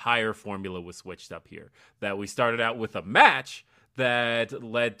that the entire formula was switched up here, that we started out with a match that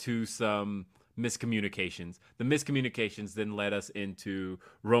led to some miscommunications. The miscommunications then led us into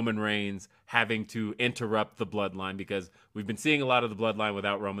Roman Reigns having to interrupt the bloodline, because we've been seeing a lot of the bloodline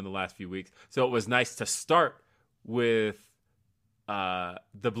without Roman the last few weeks. So it was nice to start with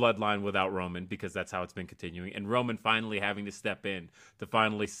the bloodline without Roman, because that's how it's been continuing, and Roman finally having to step in to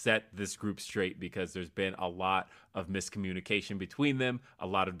finally set this group straight, because there's been a lot of miscommunication between them, a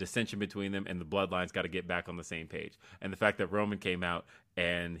lot of dissension between them, and the bloodline's got to get back on the same page. And the fact that Roman came out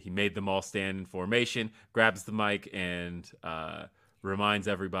and he made them all stand in formation, grabs the mic, and reminds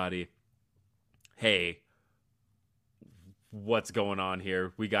everybody, hey, what's going on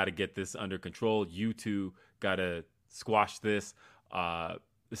here? We got to get this under control. You two got to squash this.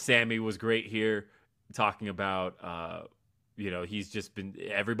 Sami was great here, talking about, he's just been,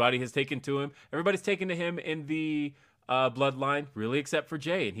 everybody's taken to him in the bloodline, really, except for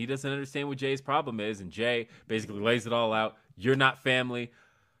Jay, and he doesn't understand what Jay's problem is, and Jay basically lays it all out. You're not family.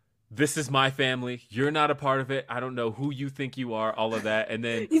 this is my family. You're not a part of it. I don't know who you think you are, all of that. And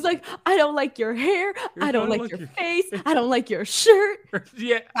then he's like, I don't like your hair. I don't like your face. I don't like your shirt.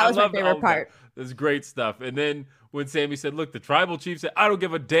 Yeah, that was my favorite part. That's great stuff. And then when Sami said, look, the tribal chief said, I don't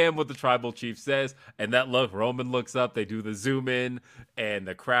give a damn what the tribal chief says. And that look, Roman looks up, they do the zoom in, and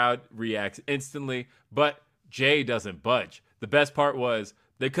the crowd reacts instantly. But Jay doesn't budge. The best part was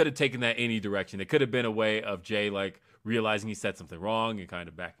they could have taken that any direction. It could have been a way of Jay, like, realizing he said something wrong and kind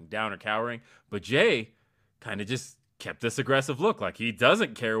of backing down or cowering. But Jay kind of just kept this aggressive look, like he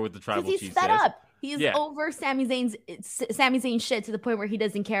doesn't care what the tribal chief says. He's set up. He's over Sami Zayn's shit to the point where he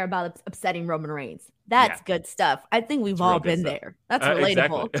doesn't care about upsetting Roman Reigns. That's good stuff. I think we've all been there. That's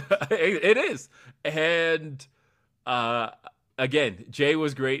relatable. Exactly. It is. And again, Jay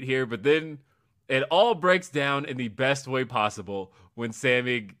was great here, but then it all breaks down in the best way possible when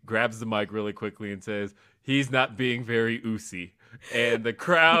Sami grabs the mic really quickly and says, he's not being very Usi. And the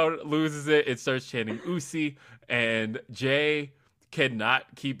crowd loses it. It starts chanting Usi. And Jay cannot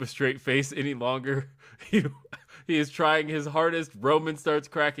keep a straight face any longer. He is trying his hardest. Roman starts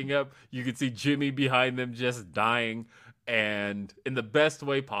cracking up. You can see Jimmy behind them just dying. And in the best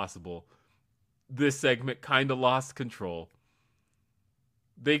way possible, this segment kind of lost control.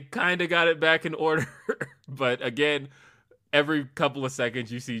 They kind of got it back in order. But again, every couple of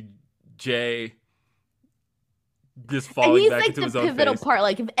seconds you see Jay just falling back into his own face. He's like the pivotal part.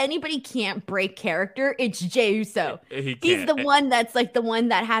 Like, if anybody can't break character, it's Jey Uso. He's the one that's like the one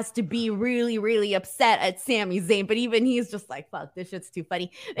that has to be really, really upset at Sami Zayn. But even he's just like, fuck, this shit's too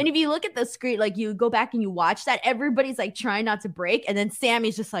funny. And if you look at the screen, like you go back and you watch that, everybody's like trying not to break. And then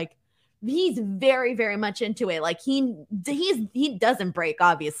Sami's just like, he's very, very much into it. Like he doesn't break,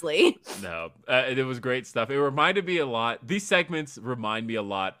 obviously. No, it was great stuff. It reminded me a lot. These segments remind me a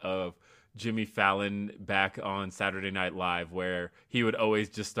lot of Jimmy Fallon back on Saturday Night Live, where he would always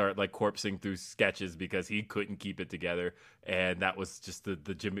just start like corpsing through sketches because he couldn't keep it together. And that was just the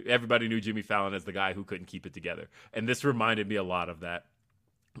Jimmy. Everybody knew Jimmy Fallon as the guy who couldn't keep it together. And this reminded me a lot of that.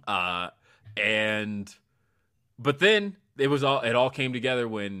 But then it all came together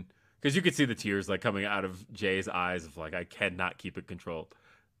because you could see the tears like coming out of Jay's eyes of like, I cannot keep it controlled.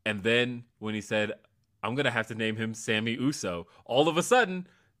 And then when he said, I'm going to have to name him Sami Uso, all of a sudden,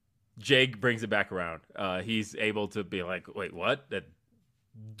 Jay brings it back around. He's able to be like, wait, what? That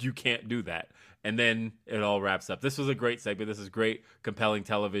you can't do that. And then it all wraps up. This was a great segment. This is great, compelling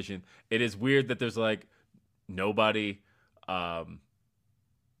television. It is weird that there's like nobody.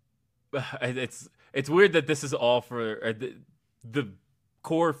 It's weird that this is all for the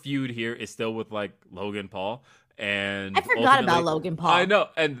core feud here is still with like Logan Paul. And I forgot about Logan Paul. I know.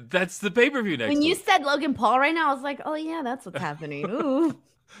 And that's the pay-per-view next week. When you said Logan Paul right now, I was like, oh yeah, that's what's happening. Ooh.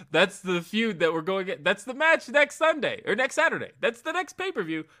 That's the feud that we're going at. That's the match next Sunday or next Saturday. That's the next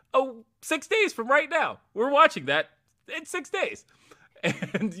pay-per-view. 6 days from right now. We're watching that in 6 days.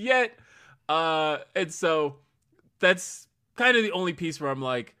 And yet, and so that's kind of the only piece where I'm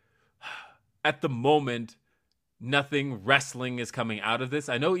like, at the moment, nothing wrestling is coming out of this.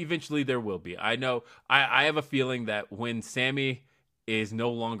 I know eventually there will be. I know I have a feeling that when Sami is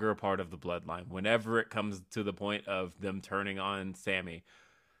no longer a part of the bloodline, whenever it comes to the point of them turning on Sami,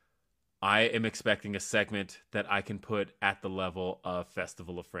 I am expecting a segment that I can put at the level of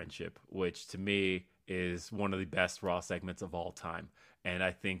Festival of Friendship, which to me is one of the best Raw segments of all time. And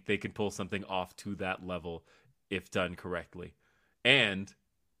I think they can pull something off to that level if done correctly. And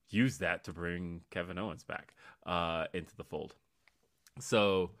use that to bring Kevin Owens back into the fold.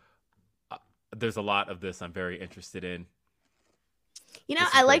 So there's a lot of this I'm very interested in. You know,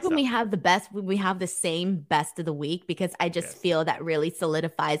 I like when we have the same best of the week, because I just feel that really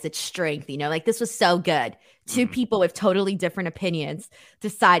solidifies its strength. You know, like this was so good. Two people with totally different opinions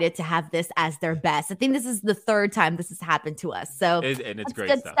decided to have this as their best. I think this is the third time this has happened to us. So it's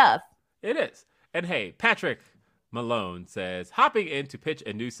great stuff. It is. And hey, Patrick Malone says, hopping in to pitch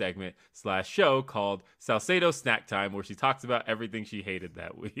a new segment / show called Salcedo Snack Time, where she talks about everything she hated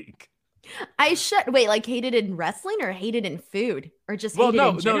that week. I should like hated in wrestling or hated in food or just hated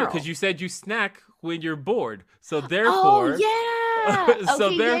in general? No, because you said you snack when you're bored. So therefore, you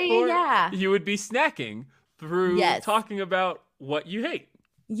would be snacking through talking about what you hate.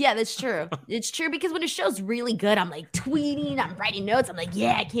 Yeah, that's true. It's true, because when a show's really good, I'm like tweeting, I'm writing notes. I'm like,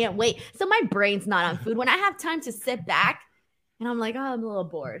 yeah, I can't wait. So my brain's not on food. When I have time to sit back and I'm like, oh, I'm a little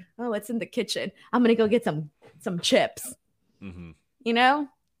bored. Oh, it's in the kitchen. I'm going to go get some chips. Mm-hmm. You know?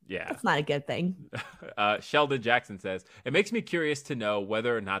 Yeah. That's not a good thing. Sheldon Jackson says, it makes me curious to know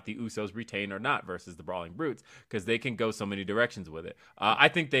whether or not the Usos retain or not versus the Brawling Brutes, because they can go so many directions with it. I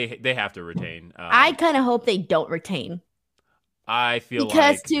think they have to retain. I kind of hope they don't retain. I feel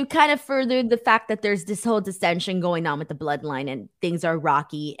because to kind of further the fact that there's this whole dissension going on with the bloodline and things are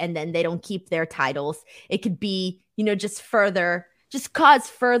rocky and then they don't keep their titles, it could be, just cause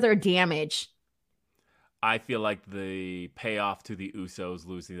further damage. I feel like the payoff to the Usos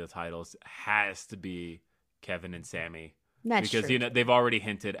losing the titles has to be Kevin and Sami. That's because true. They've already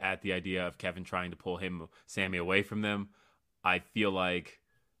hinted at the idea of Kevin trying to pull Sami away from them. I feel like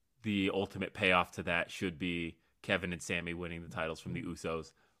the ultimate payoff to that should be Kevin and Sami winning the titles from the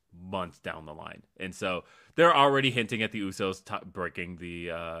Usos months down the line. And so they're already hinting at the Usos breaking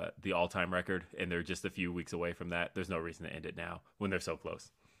the all-time record, and they're just a few weeks away from that. There's no reason to end it now when they're so close.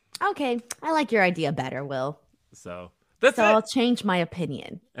 Okay, I like your idea better, Will. So that's it. I'll change my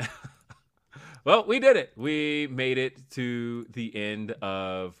opinion. Well, we did it. We made it to the end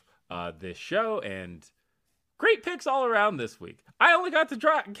of this show, and great picks all around this week. I only got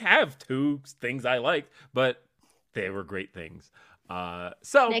to have 2 things I liked, but they were great things.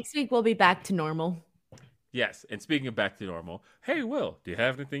 So next week we'll be back to normal. Yes, and speaking of back to normal, hey, Will, do you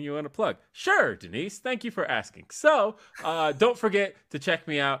have anything you want to plug? Sure, Denise, thank you for asking. So don't forget to check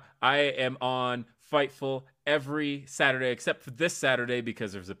me out. I am on Fightful every Saturday except for this Saturday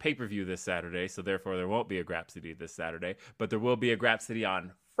because there's a pay-per-view this Saturday, so therefore there won't be a Grapsody this Saturday, but there will be a Grapsody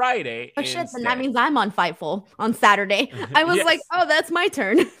on Friday. Oh shit, then that means I'm on Fightful on Saturday. I was like, oh, that's my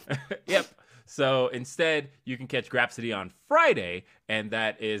turn. Yep. So instead, you can catch Grapsody on Friday, and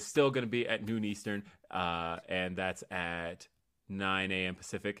that is still going to be at noon Eastern, and that's at 9 a.m.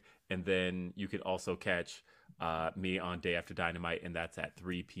 Pacific. And then you can also catch me on Day After Dynamite, and that's at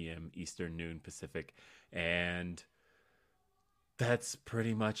 3 p.m. Eastern, noon Pacific. And that's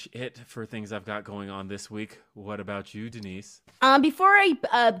pretty much it for things I've got going on this week. What about you, Denise? Before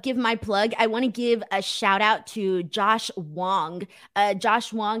I give my plug, I want to give a shout out to Josh Wong.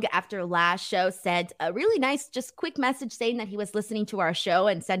 Josh Wong, after last show, sent a really nice, just quick message saying that he was listening to our show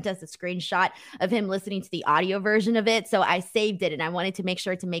and sent us a screenshot of him listening to the audio version of it. So I saved it and I wanted to make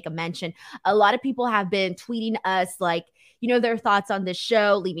sure to make a mention. A lot of people have been tweeting us their thoughts on this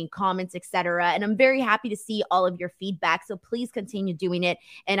show, leaving comments, etc. And I'm very happy to see all of your feedback. So please continue doing it.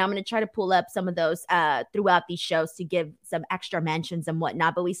 And I'm going to try to pull up some of those throughout these shows to give some extra mentions and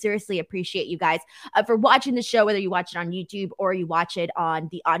whatnot. But we seriously appreciate you guys for watching the show, whether you watch it on YouTube or you watch it on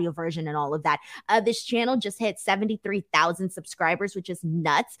the audio version and all of that. This channel just hit 73,000 subscribers, which is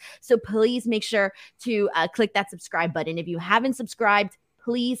nuts. So please make sure to click that subscribe button. If you haven't subscribed,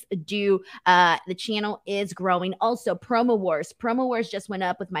 please do. The channel is growing. Also, Promo Wars just went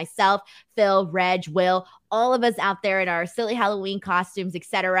up with myself, Phil, Reg, Will, all of us out there in our silly Halloween costumes,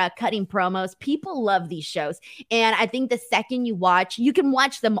 etc., cutting promos. People love these shows. And I think the second you watch, you can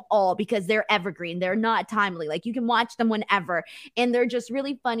watch them all because they're evergreen. They're not timely. You can watch them whenever. And they're just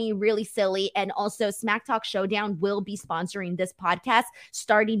really funny, really silly. And also, Smack Talk Showdown will be sponsoring this podcast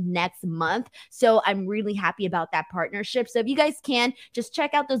starting next month. So I'm really happy about that partnership. So if you guys can, just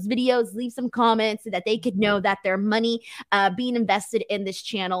check out those videos, leave some comments so that they could know that their money being invested in this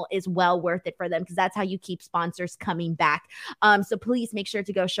channel is well worth it for them, because that's how you keep sponsors coming back. So please make sure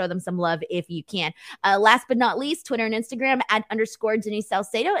to go show them some love if you can. Last but not least, Twitter and Instagram @_ Denise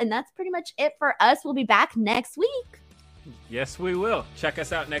Salcedo. And that's pretty much it for us. We'll be back next week. Yes, we will. Check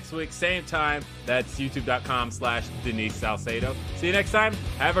us out next week, same time. That's youtube.com/Denise Salcedo. See you next time.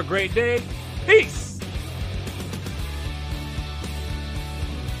 Have a great day. Peace.